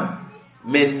خيرا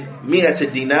من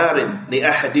 100 دينار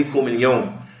لأحدكم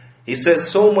اليوم. He says,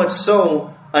 so much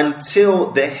so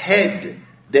until the head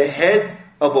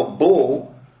of a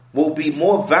bull will be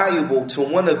more valuable to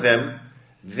one of them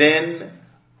than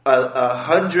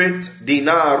 100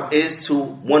 dinar is to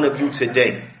one of you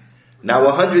today. Now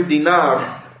 100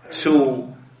 dinar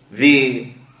to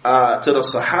the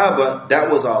Sahaba, that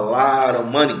was a lot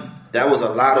of money. That was a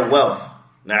lot of wealth.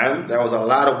 That was a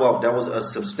lot of wealth. That was a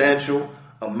substantial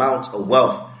amount of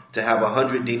wealth to have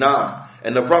 100 dinar.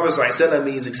 And the Prophet ﷺ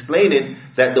is explaining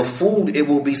that the food, it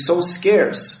will be so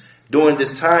scarce during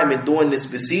this time and during this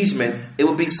besiegement, it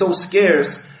would be so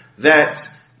scarce that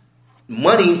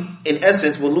money, in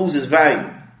essence, will lose its value.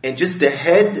 And just the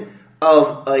head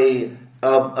of a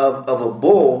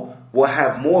bull will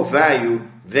have more value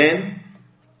than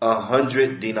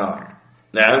 100 dinar.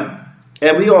 Now,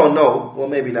 and we all know, well,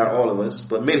 maybe not all of us,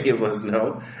 but many of us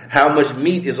know how much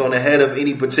meat is on the head of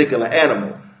any particular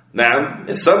animal. Now,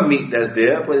 there's some meat that's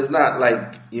there, but it's not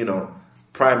like,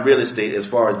 prime real estate as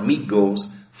far as meat goes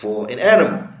for an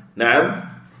animal. Now,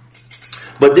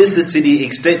 but this is to the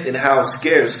extent in how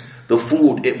scarce the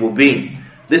food it will be.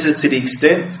 This is to the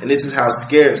extent, and this is how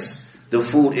scarce the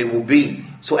food it will be.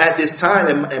 So at this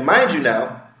time, and mind you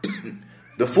now,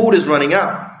 the food is running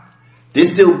out. They're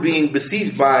still being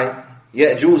besieged by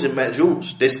Ya'juj and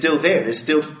Ma'juj. They're still there. They're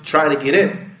still trying to get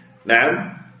in.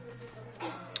 Now,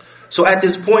 so at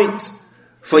this point,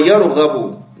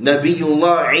 فَيَرْغَبُ نَبِيُّ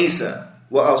اللَّهِ عِيسَى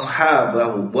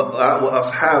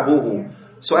وَأَصْحَابُهُ.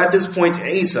 So at this point,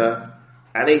 Isa,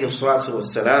 alayhi salatu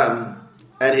wassalam,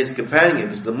 and his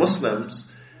companions, the Muslims,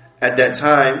 at that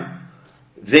time,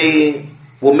 they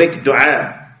will make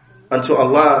dua unto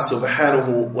Allah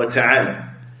subhanahu wa ta'ala.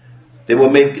 They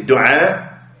will make dua.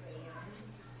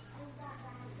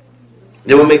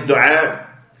 They will make dua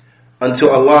unto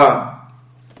Allah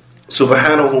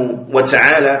subhanahu wa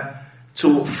ta'ala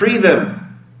to free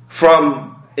them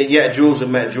from Ya'juj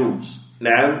and Ma'juj.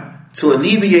 Now, to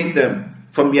alleviate them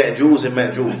from Ya'juj and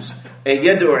Ma'juj. And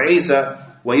yad'u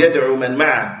Isa wa yad'u man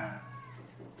ma'ah.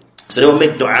 So they will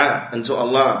make dua unto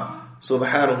Allah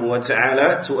subhanahu wa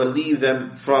ta'ala to alleviate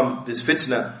them from this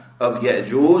fitna of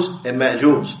Ya'juj and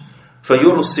Ma'juj.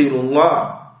 فَيُرْسِلُ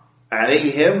اللَّهُ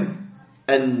عَلَيْهِمْ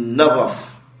النَّظَفِ.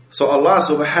 So Allah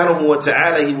subhanahu wa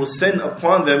ta'ala, He will send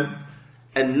upon them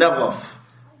an-nadhaf.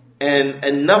 And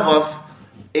an-nadhaf,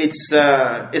 it's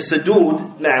a dude,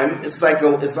 na'am, it's like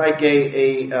a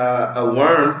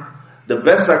worm. The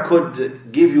best I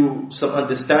could give you some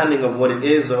understanding of what it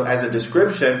is as a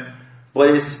description, but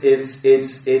it's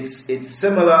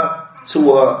similar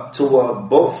to a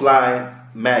boatfly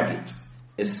maggot.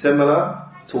 It's similar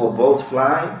to a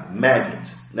boatfly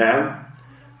maggot. Now,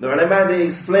 the ulama, they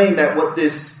explain that what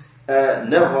this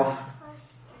nadhaf,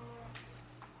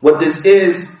 what this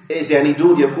is يعني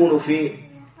دود يكون في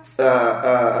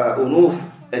أنوف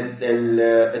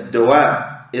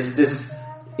الدواء. Is this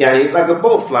يعني like a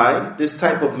boatfly, this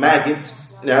type of maggot,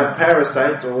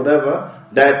 parasite or whatever,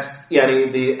 that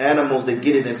يعني the animals, they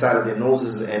get it inside of their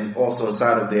noses and also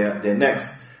inside of their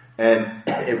necks, and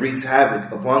it wreaks havoc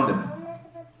upon them.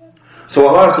 So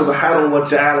Allah subhanahu wa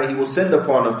ta'ala, He will send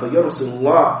upon them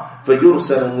فَيُرْسَلُ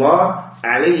اللَّهُ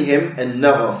عَلَيْهِمْ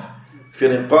النَّظَفِ فِي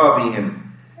رِقَابِهِمْ.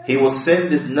 He will send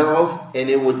this nadhaf, and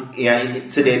it would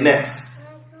to their necks.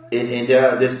 And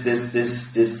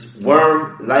this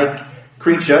worm-like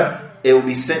creature, it will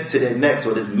be sent to their necks,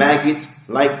 or this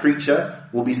maggot-like creature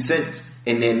will be sent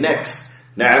in their necks.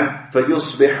 Now,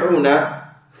 فَيُصْبِحُونَ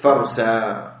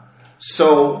فَرْسًا.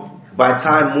 So by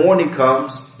time morning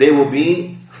comes, they will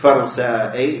be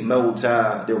farsa,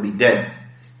 mawta. They will be dead.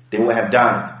 They will have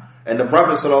died. And the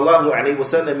Prophet sallallahu alaihi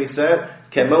wasallam, he said,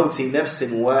 كَمَوْتِ نَفْسٍ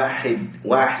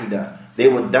وَاحِدًا. They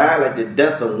would die like the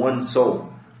death of one soul.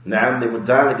 Naam, they would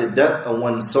die like the death of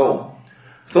one soul.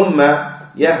 ثُمَّ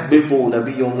يَهْبِطُ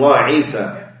نَبِيُّ اللَّهِ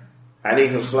عِيسَى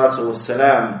عليه الصلاة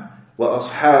والسلام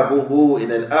وأصحابه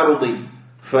إلى الأرض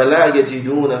فلا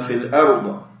يجدون في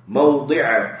الأرض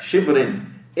موضع شبر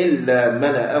إلا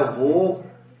ملأه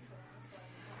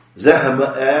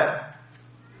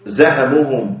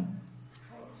زهمهم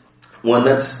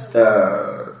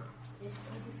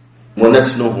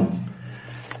وَنَتْنُهُمْ.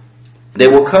 They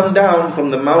will come down from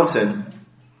the mountain,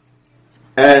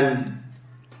 and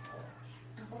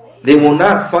they will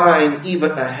not find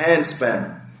even a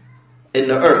handspan in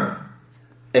the earth,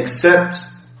 except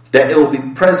that it will be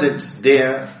present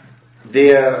there,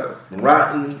 their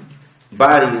rotten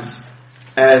bodies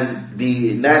and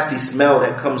the nasty smell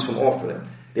that comes from off of them.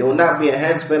 There will not be a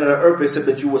handspan in the earth except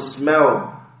that you will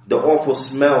smell the awful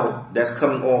smell that's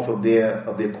coming off of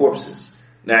their corpses.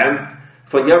 Now,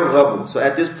 for Yarghabu, so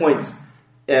at this point,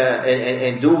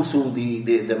 and due to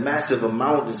the massive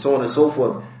amount and so on and so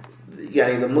forth,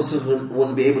 the Muslims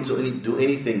wouldn't be able to do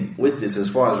anything with this as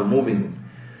far as removing them.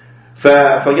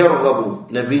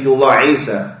 فَيَرْغَبُ نَبِيُّ اللَّهِ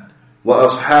عِيسَى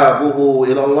وَأَصْحَابُهُ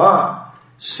إِلَى اللَّهِ.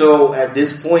 So at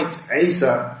this point,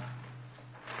 Isa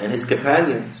and his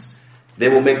companions, they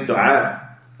will make dua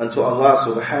unto Allah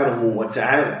subhanahu wa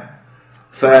ta'ala.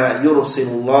 فَيُرْسِلُ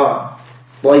اللَّهِ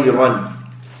طَيْرًا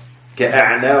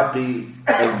كَأَعْنَاقِ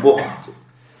الْبُخْتِ.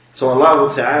 So Allah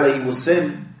ta'ala, He will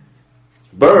send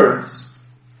birds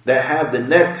that have the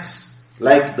necks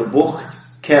like the bukht,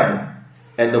 camel.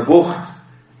 And the bukht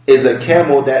is a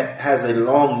camel that has a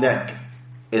long neck.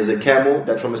 Is a camel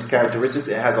that from its characteristics,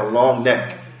 it has a long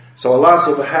neck. So Allah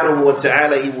subhanahu wa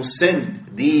ta'ala, He will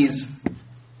send these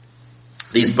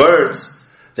birds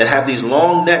that have these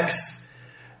long necks,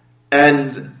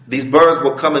 and these birds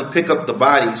will come and pick up the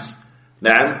bodies.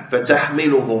 Na'am,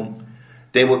 فَتَحْمِلُهُمْ.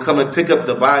 They will come and pick up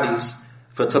the bodies,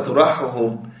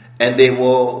 فَتَطْرَحُهُمْ, and they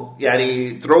will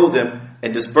throw them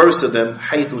and disperse of them,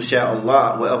 حَيْثُ شَاءَ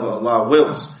اللَّهُ, wherever Allah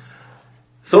wills.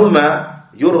 ثُمَّ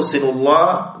يُرْسِلُ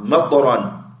اللَّهُ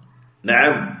مَطَرًا.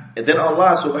 Na'am. And then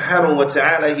Allah subhanahu wa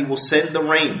ta'ala, He will send the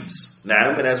rains.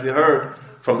 Na'am. And as we heard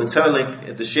from the telling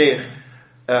at the Shaykh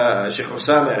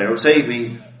Usama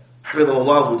al-Utaybi,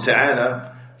 hafidhahullah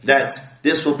ta'ala, that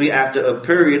this will be after a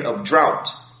period of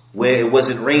drought where it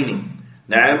wasn't raining.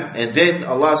 Na'am. And then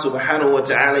Allah subhanahu wa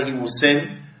ta'ala, He will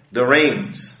send the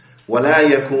rains. وَلَا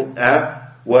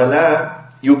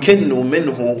يُكِنُّ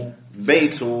مِنْهُ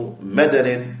بَيْتُ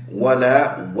مَدَرٍ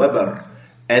وَلَا وَبَرٍ.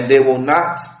 And they will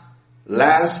not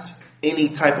last any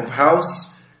type of house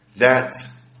that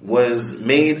was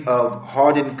made of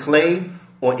hardened clay,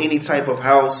 or any type of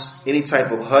house, any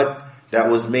type of hut that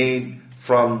was made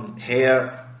from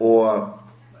hair or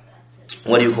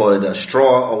a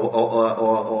straw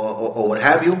or what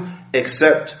have you,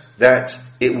 except that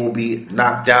it will be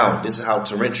knocked down. This is how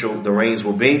torrential the rains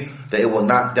will be, that it will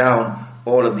knock down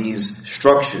all of these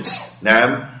structures.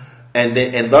 Now, and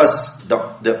thus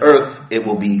the earth, it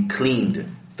will be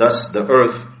cleaned. Thus the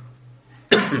earth,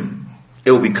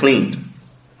 it will be cleaned.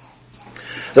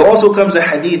 There also comes a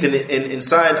hadith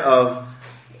inside of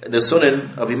the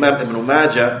Sunan of Imam Ibn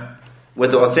Majah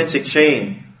with the authentic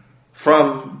chain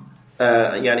from,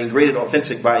 graded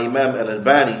authentic by Imam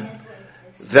Al-Albani,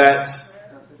 that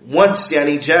once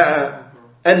جاء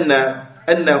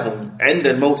أنهم عند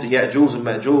الموت يأجوز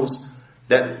ومأجوز,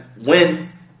 that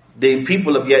when the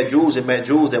people of Ya'juj and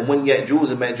Ma'juj, that when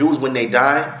Ya'juj and Ma'juj, when they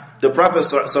die, the Prophet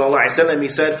ﷺ, he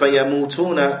said,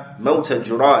 فَيَمُوتُونَ مَوْتَ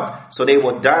الْجُرَادِ. So they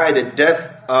will die the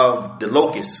death of the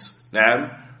locusts.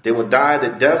 Now, they will die the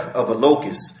death of a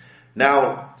locust.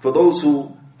 Now, for those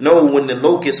who know, when the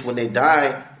locusts, when they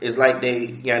die, it's like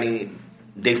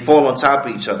they fall on top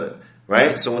of each other,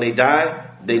 right? So when they die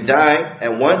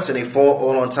at once, and they fall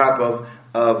all on top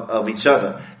of each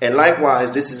other. And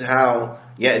likewise, this is how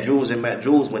Ya'juj and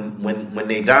Ma'juj, when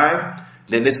they die,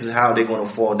 then this is how they're going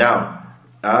to fall down.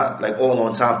 Like all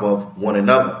on top of one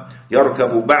another.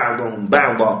 يَرْكَبُ بَعْضُهُمْ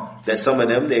بَعْضًا. That some of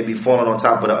them, they be falling on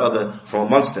top of the other from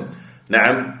amongst them.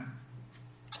 نعم.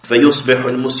 فَيُصْبِحُ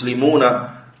الْمُسْلِمُونَ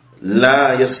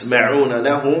لَا يَسْمَعُونَ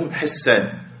لَهُمْ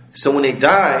حِسًّا. So when they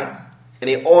die, and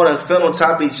they all fell on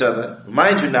top of each other,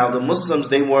 mind you now, the Muslims,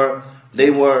 they were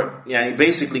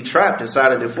basically trapped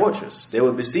inside of their fortress. They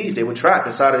were besieged, they were trapped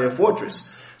inside of their fortress.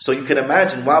 So you can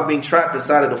imagine, while being trapped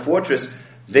inside of the fortress,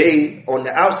 they, on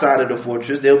the outside of the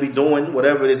fortress, they'll be doing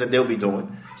whatever it is that they'll be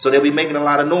doing. So they'll be making a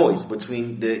lot of noise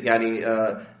between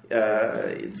the,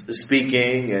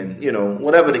 speaking and,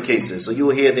 whatever the case is. So you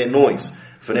will hear their noise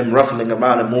for them ruffling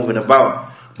around and moving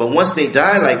about. But once they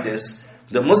die like this,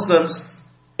 the Muslims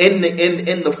in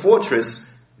the fortress,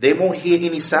 they won't hear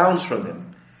any sounds from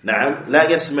them. Na'am, la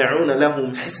yasma'una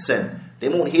lahum hissan. They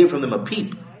won't hear from them a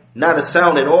peep, not a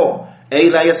sound at all. Ay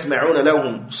la yasma'una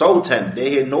lahum sawtan. They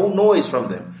hear no noise from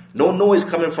them, no noise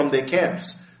coming from their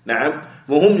camps. Na'am,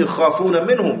 wa hum yakhafuna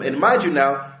minhum. And mind you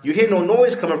now, you hear no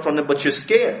noise coming from them, but you're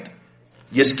scared.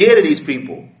 You're scared of these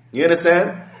people. You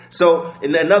understand? So,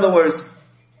 in other words,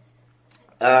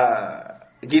 I'll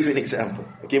give you an example.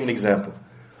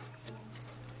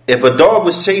 If a dog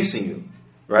was chasing you,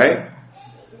 right,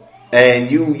 and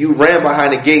you ran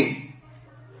behind a gate,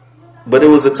 but it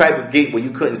was a type of gate where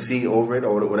you couldn't see over it,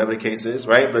 or whatever the case is,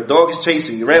 right? But a dog is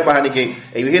chasing you, ran behind the gate,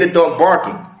 and you hear the dog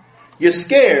barking. You're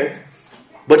scared,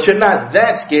 but you're not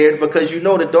that scared because you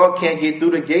know the dog can't get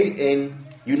through the gate, and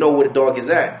you know where the dog is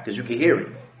at because you can hear it.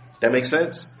 That makes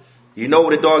sense? You know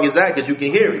where the dog is at because you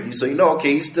can hear it. So you know,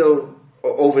 okay, he's still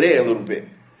over there a little bit.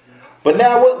 But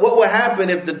now what will happen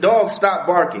if the dog stopped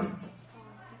barking?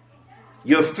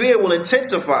 Your fear will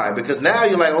intensify because now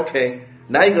you're like, okay,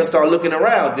 now you're going to start looking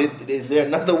around. Is there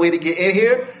another way to get in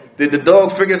here? Did the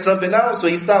dog figure something out? So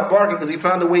he stopped barking because he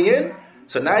found a way in?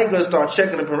 So now you're going to start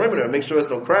checking the perimeter, make sure there's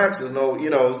no cracks, there's no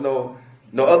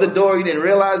other door you didn't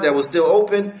realize that was still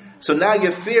open. So now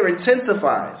your fear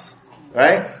intensifies,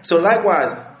 right? So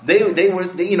likewise, they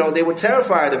were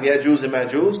terrified of Ya'juj and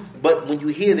Ma'juj, but when you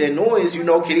hear their noise, you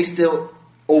know, okay, they still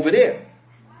over there.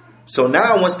 So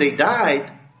now once they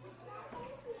died,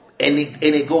 and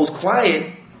it goes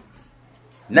quiet,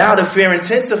 now the fear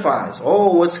intensifies.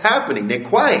 Oh, what's happening? They're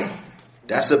quiet.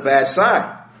 That's a bad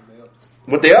sign.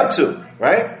 what they up to,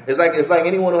 right? It's like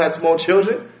anyone who has small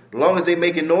children. As long as they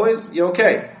making noise, you're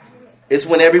okay. It's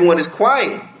when everyone is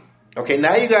quiet. Okay,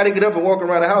 now you got to get up and walk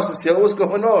around the house and see what's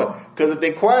going on. Because if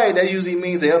they're quiet, that usually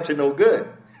means they're up to no good,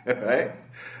 right?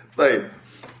 Like,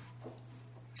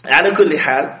 adequately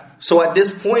had. So at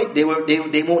this point, they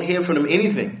won't hear from them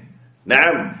anything.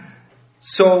 Now,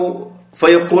 so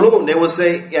فيقولون, they will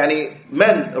say, يعني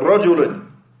من رجل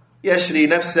يشري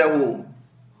نفسه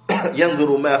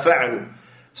ينظر ما فعلوا.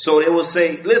 So they will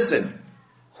say, listen,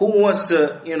 who wants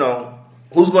to,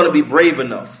 who's going to be brave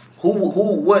enough?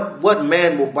 What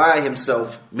man will buy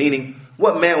himself? Meaning,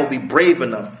 what man will be brave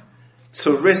enough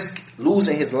to risk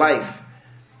losing his life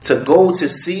to go to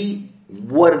see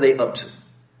what are they up to?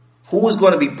 Who is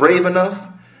going to be brave enough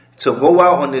to go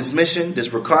out on this mission,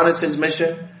 this reconnaissance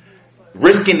mission,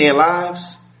 risking their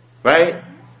lives, right?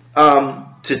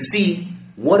 To see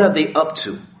what are they up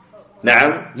to?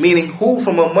 Now, meaning who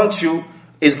from amongst you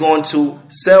is going to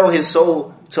sell his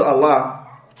soul to Allah?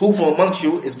 Who from amongst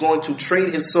you is going to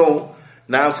trade his soul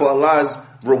now for Allah's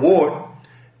reward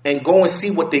and go and see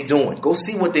what they're doing? Go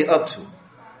see what they're up to.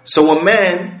 So a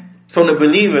man from the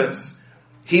believers,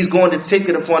 he's going to take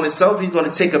it upon himself. He's going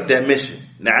to take up that mission.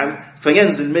 Now,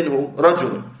 فَيَنْزِلْ مِنْهُ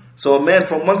رَجُلٌ. So a man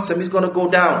from amongst them, he's going to go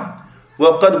down.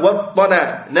 وَقَدْ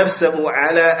وَطَّنَ نَفْسَهُ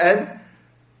عَلَىٰ أَنْ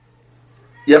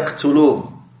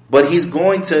يَقْتُلُوهُ. But he's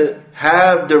going to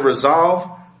have the resolve.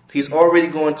 He's already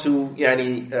going to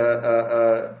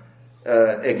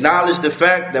acknowledge the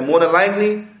fact that more than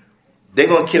likely they're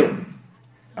going to kill me.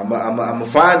 I'm going to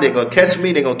find they're going to catch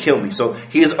me. They're going to kill me. So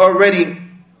he is already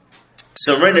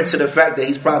surrendered to the fact that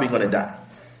he's probably going to die.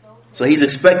 So he's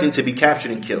expecting to be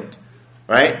captured and killed,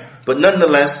 right? But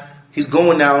nonetheless, he's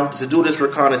going down to do this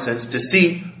reconnaissance to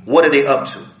see what are they up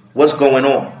to, what's going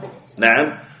on.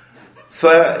 Now,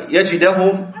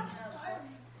 فَيَجِدَهُمْ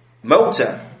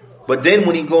مَوْتًا. But then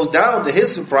when he goes down, to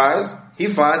his surprise, he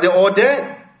finds they're all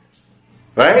dead.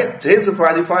 Right? To his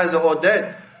surprise, he finds they're all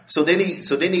dead. So then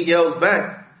he yells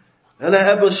back, "Ala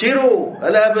abashiru,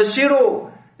 ala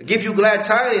abashiru." Give you glad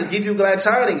tidings,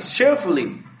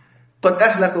 cheerfully. But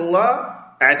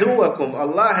ahlakullah aduwakum.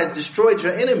 Allah has destroyed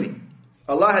your enemy.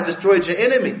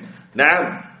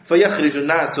 Now, فَيَخْرِجُ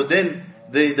النَّاسِ. So then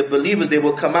the believers, they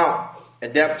will come out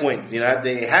at that point.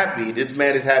 They're happy. This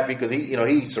man is happy because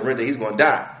he surrendered. He's going to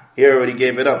die. He already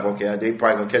gave it up. Okay, they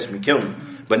probably going to catch me, kill me.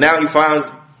 But now he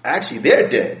finds, actually, they're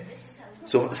dead.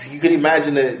 So you can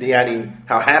imagine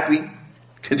how happy.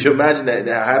 Could you imagine that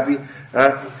how happy?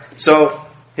 So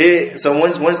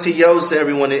once he yells to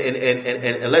everyone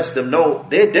and lets them know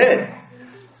they're dead,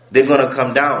 they're going to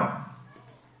come down.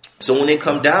 So when they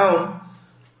come down,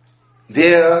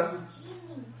 they're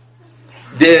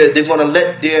going to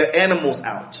let their animals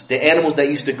out. The animals that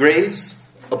used to graze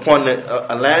upon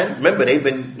a land. Remember, they've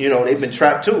been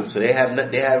trapped too. So they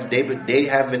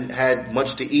haven't had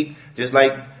much to eat, just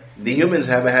like the humans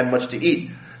haven't had much to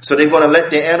eat. So they're going to let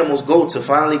their animals go to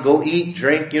finally go eat,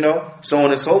 drink, so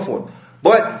on and so forth.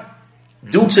 But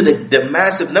due to the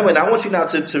massive number, and I want you now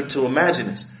to imagine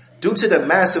this, due to the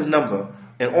massive number,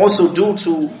 and also due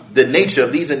to the nature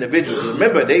of these individuals.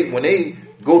 Remember, when they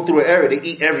go through an area, they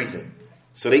eat everything.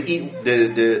 So they eat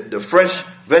the fresh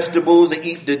vegetables, they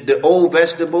eat the old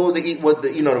vegetables, they eat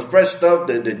the fresh stuff,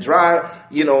 the dry,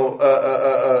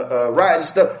 rotten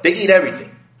stuff. They eat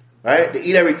everything, right? They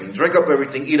eat everything, drink up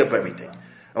everything, eat up everything.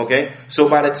 Okay? So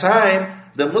by the time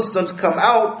the Muslims come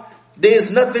out, there's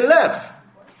nothing left.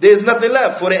 There's nothing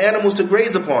left for the animals to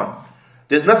graze upon.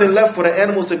 There's nothing left for the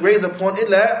animals to graze upon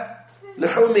illa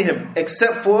lahumihim,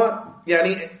 except for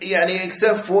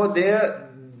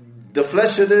the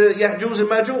flesh of the Ya'juj and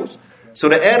Ma'juj. So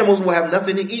the animals will have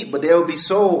nothing to eat, but they will be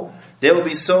so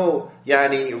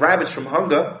ravaged from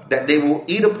hunger that they will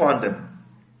eat upon them.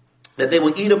 Like they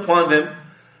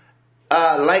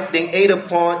ate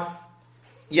upon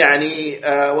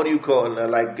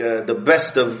the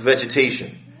best of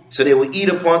vegetation. So they will eat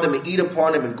upon them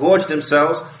and gorge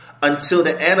themselves until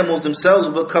the animals themselves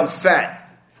will become fat.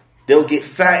 They'll get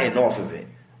fattened off of it,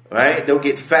 right? They'll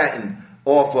get fattened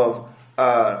off of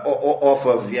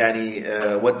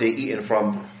what they're eating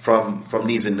from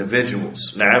these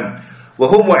individuals. Na'am.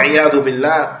 وَهُمْ وَعِيَاذُ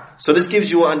بِاللَّهِ. So this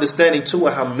gives you an understanding too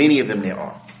of how many of them there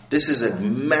are. This is a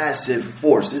massive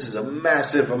force. This is a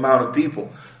massive amount of people,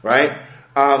 right?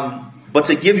 But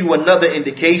to give you another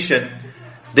indication,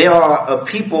 there are a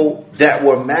people that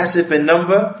were massive in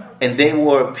number, and they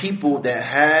were people that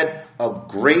had a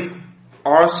great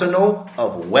arsenal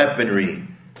of weaponry.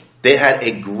 They had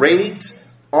a great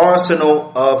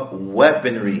arsenal of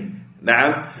weaponry.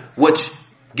 Now, which,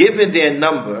 given their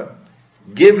number,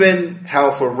 given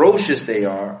how ferocious they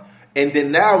are, And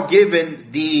then now,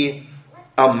 given the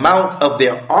amount of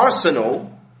their arsenal,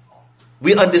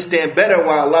 we understand better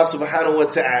why Allah subhanahu wa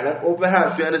ta'ala, or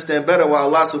perhaps we understand better why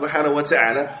Allah subhanahu wa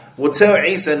ta'ala will tell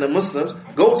Isa and the Muslims,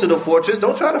 go to the fortress,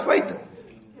 don't try to fight them.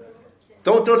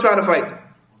 Don't try to fight them.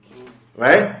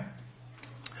 Right?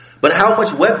 But how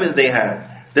much weapons they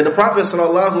had. Then the Prophet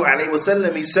sallallahu alaihi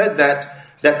wasallam, he said that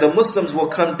the Muslims will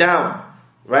come down.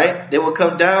 Right? They will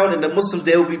come down, and the Muslims,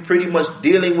 they will be pretty much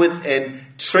dealing with and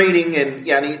trading and,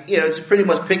 just pretty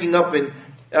much picking up and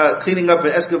cleaning up and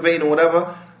excavating or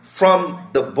whatever from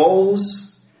the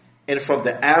bows and from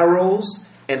the arrows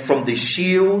and from the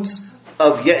shields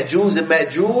of Ya'juj and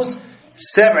Ma'juj.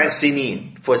 7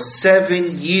 sinin. For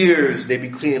 7 years they be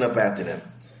cleaning up after them.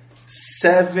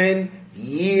 7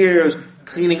 years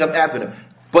cleaning up after them.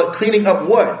 But cleaning up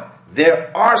what?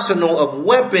 Their arsenal of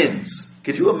weapons.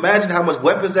 Could you imagine how much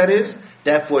weapons that is?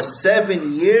 That for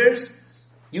 7 years,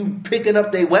 you picking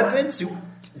up their weapons, you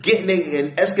getting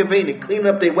and excavating and cleaning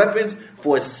up their weapons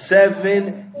for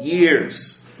 7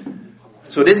 years.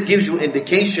 So this gives you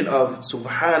indication of,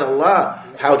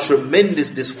 subhanallah, how tremendous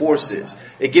this force is.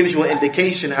 It gives you an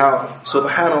indication how,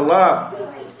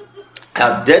 subhanallah,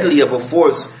 how deadly of a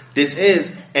force this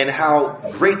is and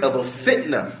how great of a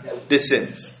fitna this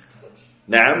is.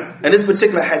 Now, and this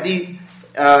particular hadith,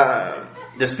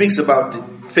 that speaks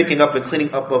about picking up and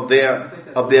cleaning up of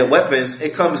their weapons,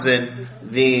 it comes in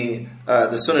the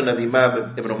Sunan of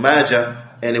Imam Ibn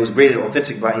Majah, and it was graded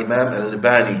authentic by Imam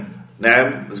Al-Albani.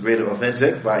 Naam, it was graded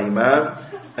authentic by Imam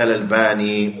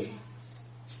Al-Albani.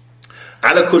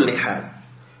 Ala kulli hal,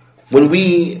 when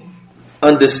we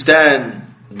understand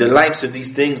the likes of these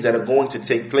things that are going to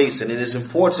take place, and it is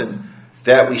important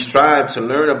that we strive to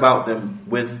learn about them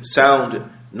with sound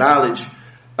knowledge,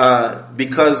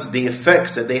 because the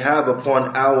effects that they have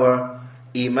upon our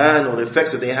iman, or the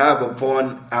effects that they have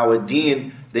upon our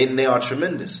deen, they are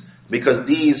tremendous. Because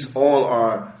these all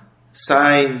are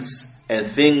signs and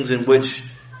things in which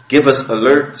give us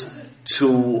alert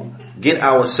to get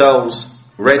ourselves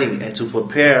ready and to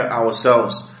prepare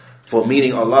ourselves for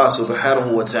meeting Allah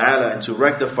subhanahu wa ta'ala, and to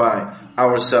rectify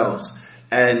ourselves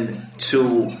and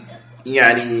to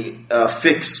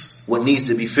fix what needs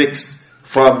to be fixed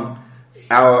from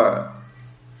our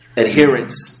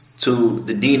adherence to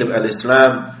the deen of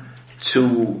al-Islam,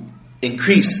 to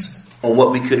increase on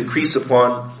what we could increase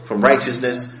upon from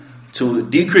righteousness, to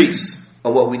decrease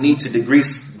on what we need to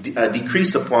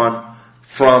decrease upon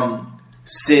from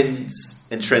sins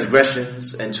and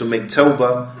transgressions, and to make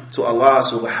tawbah to Allah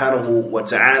subhanahu wa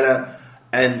ta'ala,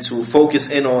 and to focus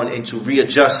in on and to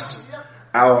readjust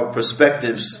our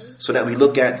perspectives so that we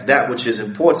look at that which is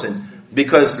important.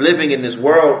 Because living in this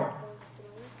world,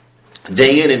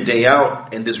 day in and day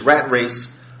out, in this rat race,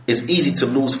 it's easy to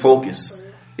lose focus.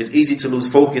 It's easy to lose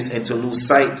focus and to lose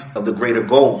sight of the greater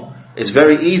goal. It's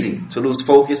very easy to lose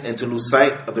focus and to lose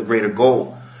sight of the greater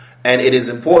goal. And it is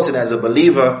important as a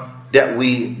believer that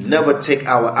we never take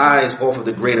our eyes off of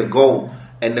the greater goal.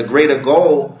 And the greater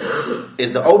goal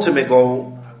is the ultimate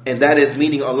goal, and that is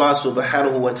meeting Allah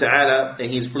subhanahu wa ta'ala, and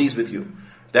He is pleased with you.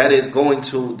 That is going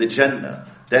to the Jannah.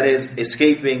 That is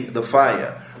escaping the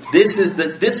fire. This is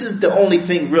the only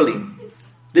thing really.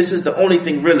 This is the only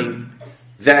thing really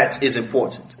that is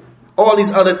important. All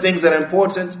these other things that are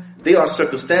important, they are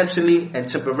circumstantially and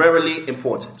temporarily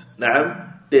important.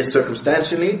 Naam, they're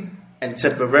circumstantially and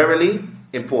temporarily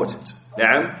important.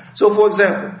 Naam. So, for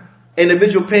example,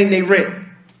 individual paying their rent,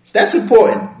 that's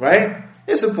important, right?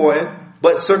 It's important,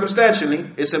 but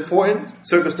circumstantially, it's important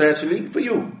circumstantially for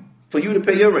you to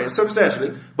pay your rent,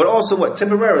 circumstantially, but also what?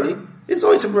 Temporarily, it's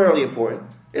only temporarily important.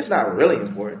 It's not really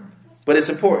important, but it's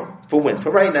important. For when?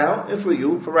 For right now, and for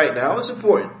you, for right now, it's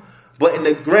important. But in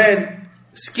the grand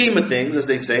scheme of things, as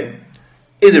they say,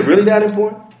 is it really that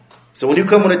important? So when you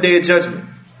come on a day of judgment,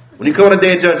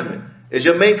 is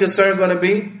your main concern going to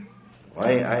be, well,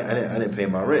 I didn't pay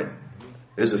my rent.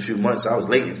 There's a few months I was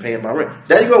late in paying my rent.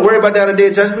 That you going to worry about that on a day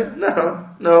of judgment?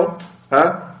 No.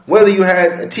 Huh? Whether you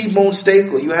had a T-bone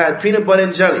steak or you had peanut butter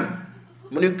and jelly,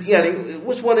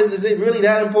 which one is it really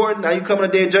that important? Now you come on a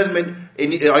day of judgment,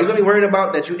 and are you going to be worried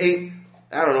about that you ate,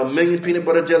 I don't know, 1 million peanut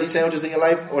butter jelly sandwiches in your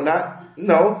life or not?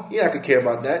 No, you're not going to care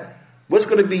about that. What's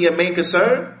going to be your main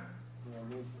concern?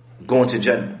 Going to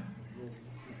Jannah.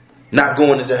 Not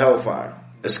going into the hellfire.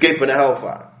 Escaping the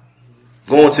hellfire.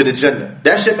 Going to the Jannah.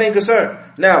 That's your main concern.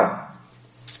 Now,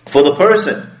 for the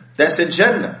person that's in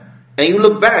Jannah, and you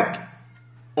look back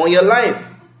on your life,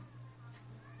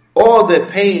 all the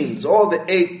pains, all the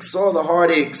aches, all the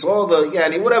heartaches, all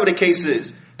the, whatever the case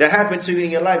is that happened to you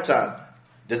in your lifetime,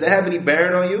 does that have any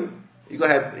bearing on you? You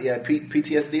going to have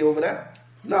PTSD over that?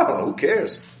 No, who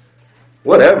cares?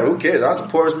 Whatever, who cares? I was the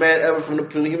poorest man ever from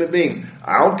the human beings.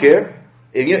 I don't care.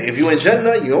 If you in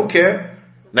Jannah, you don't care.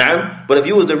 Nah, but if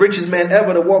you was the richest man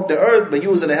ever to walk the earth, but you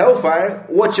was in the hellfire,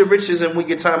 what your riches and what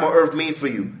your time on earth mean for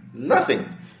you? Nothing.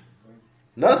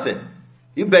 Nothing.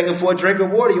 You begging for a drink of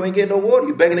water, you ain't getting no water.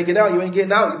 You begging to get out, you ain't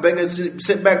getting out. You begging to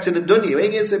sit back to the dunya, you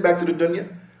ain't getting sit back to the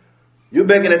dunya. You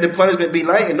begging that the punishment be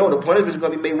light, and no, the punishment is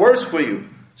going to be made worse for you.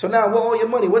 So now, what all your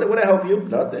money? What that help you?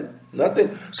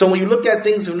 Nothing. So when you look at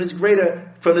things from this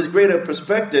greater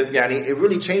perspective, yani, it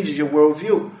really changes your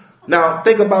worldview. Now,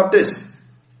 think about this.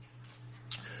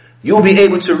 You'll be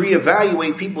able to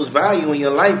reevaluate people's value in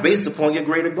your life based upon your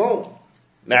greater goal.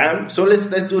 Now, so let's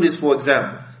do this for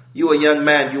example. You a young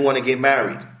man, you want to get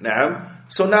married. Now,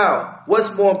 so now,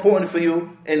 what's more important for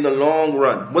you in the long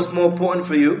run? What's more important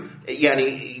for you,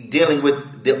 yani, dealing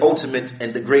with the ultimate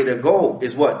and the greater goal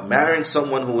is what? Marrying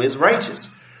someone who is righteous.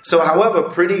 So however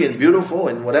pretty and beautiful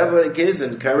and whatever it is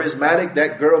and charismatic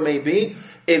that girl may be,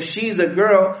 if she's a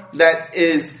girl that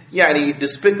is yani,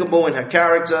 despicable in her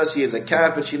character, she is a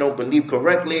kafir, she don't believe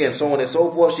correctly and so on and so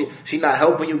forth, she not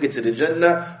helping you get to the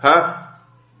Jannah,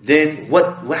 then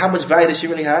how much value does she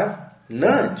really have?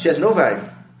 None. She has no value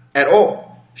at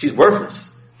all. She's worthless.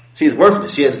 She's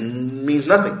worthless. She means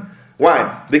nothing.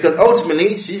 Why? Because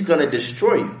ultimately she's going to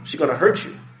destroy you. She's going to hurt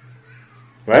you.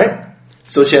 Right?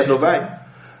 So she has no value.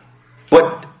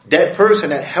 But that person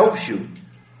that helps you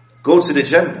go to the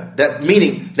Jannah,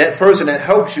 that person that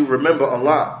helps you remember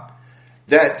Allah,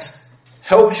 that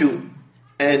helps you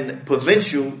and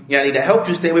prevents you, that helps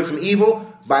you stay away from evil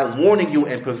by warning you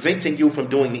and preventing you from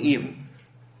doing the evil.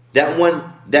 That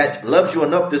one that loves you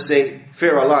enough to say,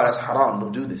 fear Allah, that's haram,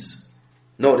 don't do this.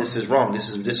 No, this is wrong,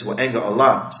 this will anger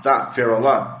Allah. Stop, fear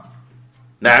Allah.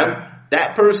 Now,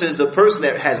 that person is the person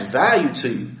that has value to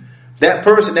you. That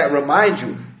person that reminds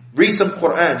you, read some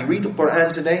Quran. You read the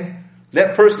Quran today?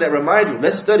 That person that reminds you,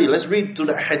 let's study, let's read through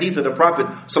the hadith of the Prophet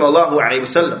sallallahu alaihi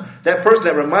wasallam. That person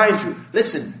that reminds you,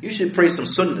 listen, you should pray some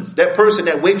sunnahs. That person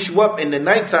that wakes you up in the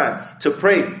nighttime to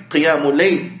pray qiyamul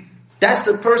layl. That's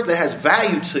the person that has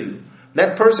value to you.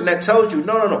 That person that tells you,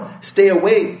 no, stay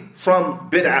away from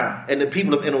bid'ah and the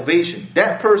people of innovation.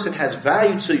 That person has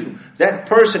value to you. That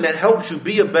person that helps you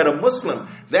be a better Muslim.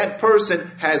 That person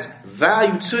has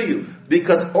value to you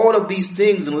because all of these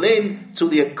things lend to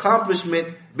the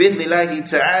accomplishment bidnillahi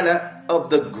ta'ala of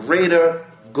the greater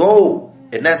goal.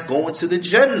 And that's going to the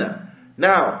Jannah.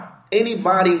 Now,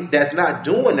 anybody that's not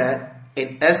doing that,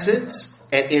 in essence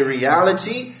and in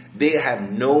reality, they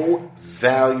have no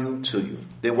value to you.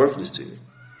 They're worthless to you.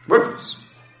 Worthless.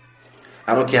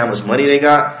 I don't care how much money they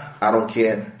got. I don't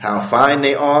care how fine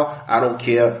they are. I don't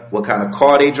care what kind of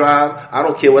car they drive. I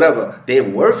don't care whatever. They're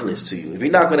worthless to you. If you're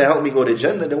not going to help me go to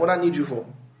Jannah, then what I need you for?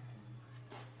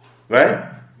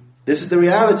 Right? This is the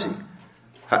reality.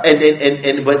 But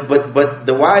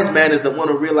the wise man is the one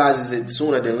who realizes it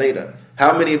sooner than later.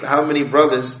 How many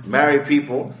brothers marry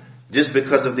people just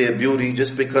because of their beauty,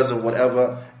 just because of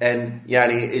whatever, and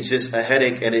it's just a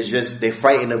headache, and it's just they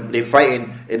fighting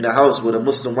in the house with a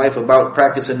Muslim wife about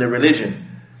practicing their religion.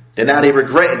 Then now they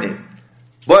regretting it.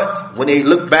 But when they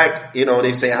look back,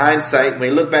 they say hindsight. When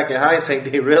they look back at hindsight,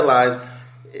 they realize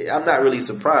I'm not really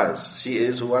surprised. She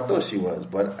is who I thought she was,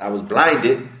 but I was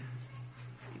blinded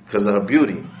because of her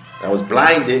beauty. I was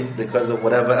blinded because of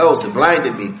whatever else. It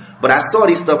blinded me. But I saw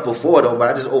these stuff before though, but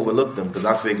I just overlooked them because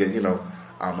I figured,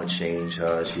 I'm going to change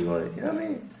her. She going to, you know what I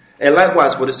mean? And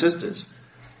likewise for the sisters.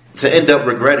 To end up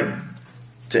regretting.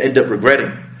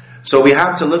 So we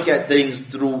have to look at things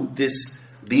through this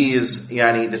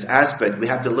aspect. We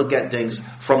have to look at things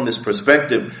from this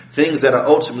perspective. Things that are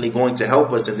ultimately going to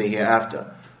help us in the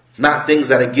hereafter. Not things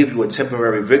that will give you a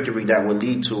temporary victory that will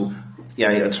lead to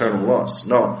eternal loss.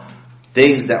 No.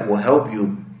 Things that will help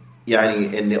you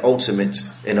in the ultimate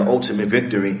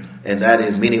victory, and that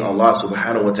is meeting Allah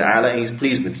subhanahu wa ta'ala, and He's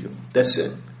pleased with you. That's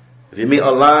it. If you meet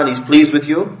Allah and He's pleased with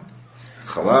you,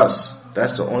 khalas,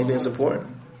 that's the only thing that's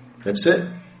important. That's it.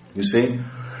 You see?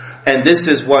 And this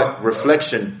is what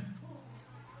reflection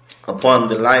upon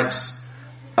the likes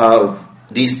of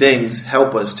these things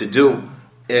help us to do,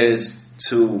 is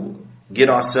to get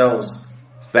ourselves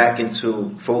back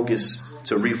into focus,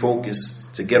 to refocus,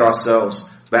 to get ourselves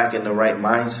back in the right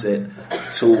mindset,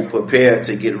 to prepare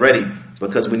to get ready.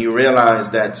 Because when you realize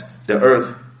that the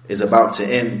earth is about to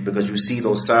end, because you see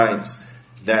those signs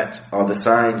that are the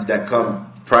signs that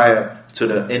come prior to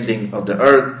the ending of the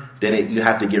earth, then you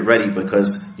have to get ready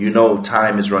because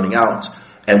time is running out.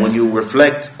 And when you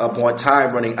reflect upon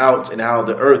time running out and how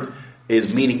the earth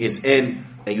is meeting its end,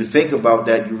 and you think about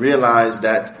that, you realize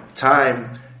that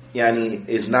time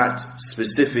is not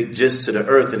specific just to the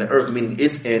earth, and the earth meaning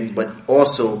its end, but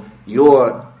also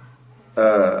your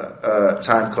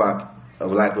time clock,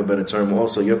 of lack of a better term.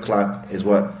 Also, your clock is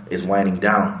winding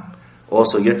down.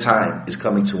 Also, your time is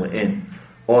coming to an end.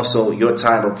 Also, your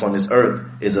time upon this earth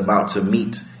is about to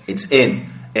meet its end.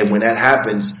 And when that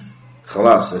happens,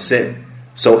 khalas, that's it.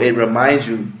 So it reminds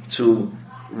you to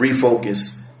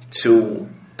refocus, to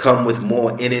come with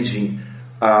more energy,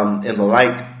 and the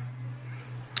like,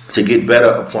 to get better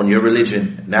upon your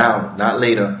religion now, not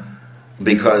later,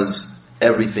 because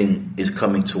everything is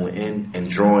coming to an end and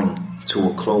drawing to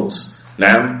a close.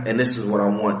 Now, and this is what I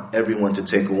want everyone to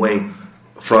take away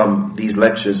from these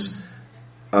lectures,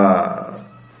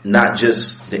 not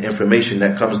just the information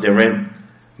that comes therein.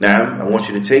 Now, I want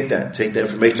you to take the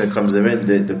information that comes therein,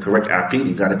 the correct aqeedah.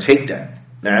 You got to take that.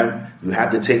 Now, you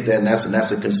have to take that, and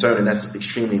that's a concern, and that's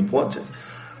extremely important.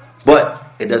 But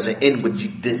it doesn't end with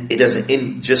you. It doesn't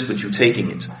end just with you taking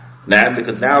it. Now,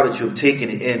 because now that you've taken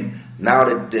it in, now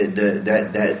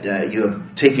that you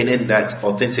have taken in that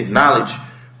authentic knowledge,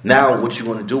 now what you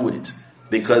want to do with it?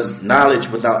 Because knowledge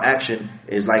without action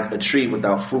is like a tree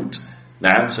without fruit.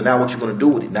 Now, so now what you going to do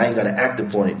with it? Now you got to act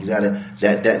upon it. You got to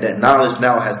that knowledge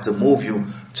now has to move you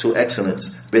to excellence.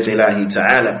 Bi-idhnillahi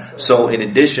ta'ala. So in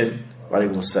addition,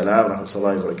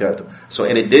 so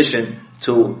in addition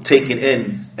to taking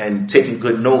in and taking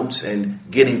good notes and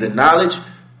getting the knowledge,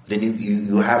 then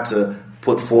you have to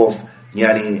put forth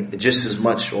just as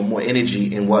much or more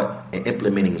energy in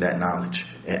implementing that knowledge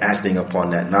and acting upon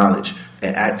that knowledge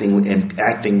and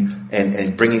acting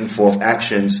and bringing forth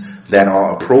actions that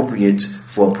are appropriate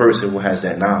for a person who has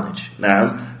that knowledge.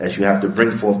 Now, as you have to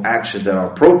bring forth actions that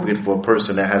are appropriate for a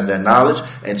person that has that knowledge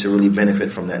and to really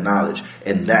benefit from that knowledge.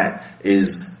 And that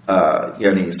is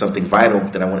something vital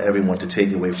that I want everyone to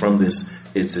take away from this,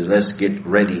 is to let's get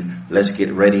ready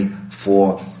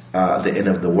for the end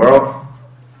of the world,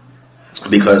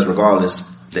 because regardless,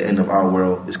 the end of our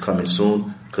world is coming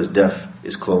soon, because death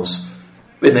is close.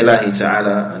 بإذن الله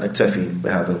تعالى نكتفي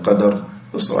بهذا القدر،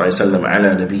 وصلى الله وسلم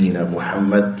على نبينا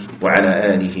محمد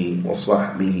وعلى آله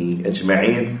وصحبه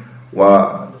أجمعين،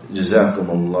 وجزاكم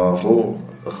الله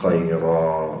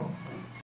خيرا.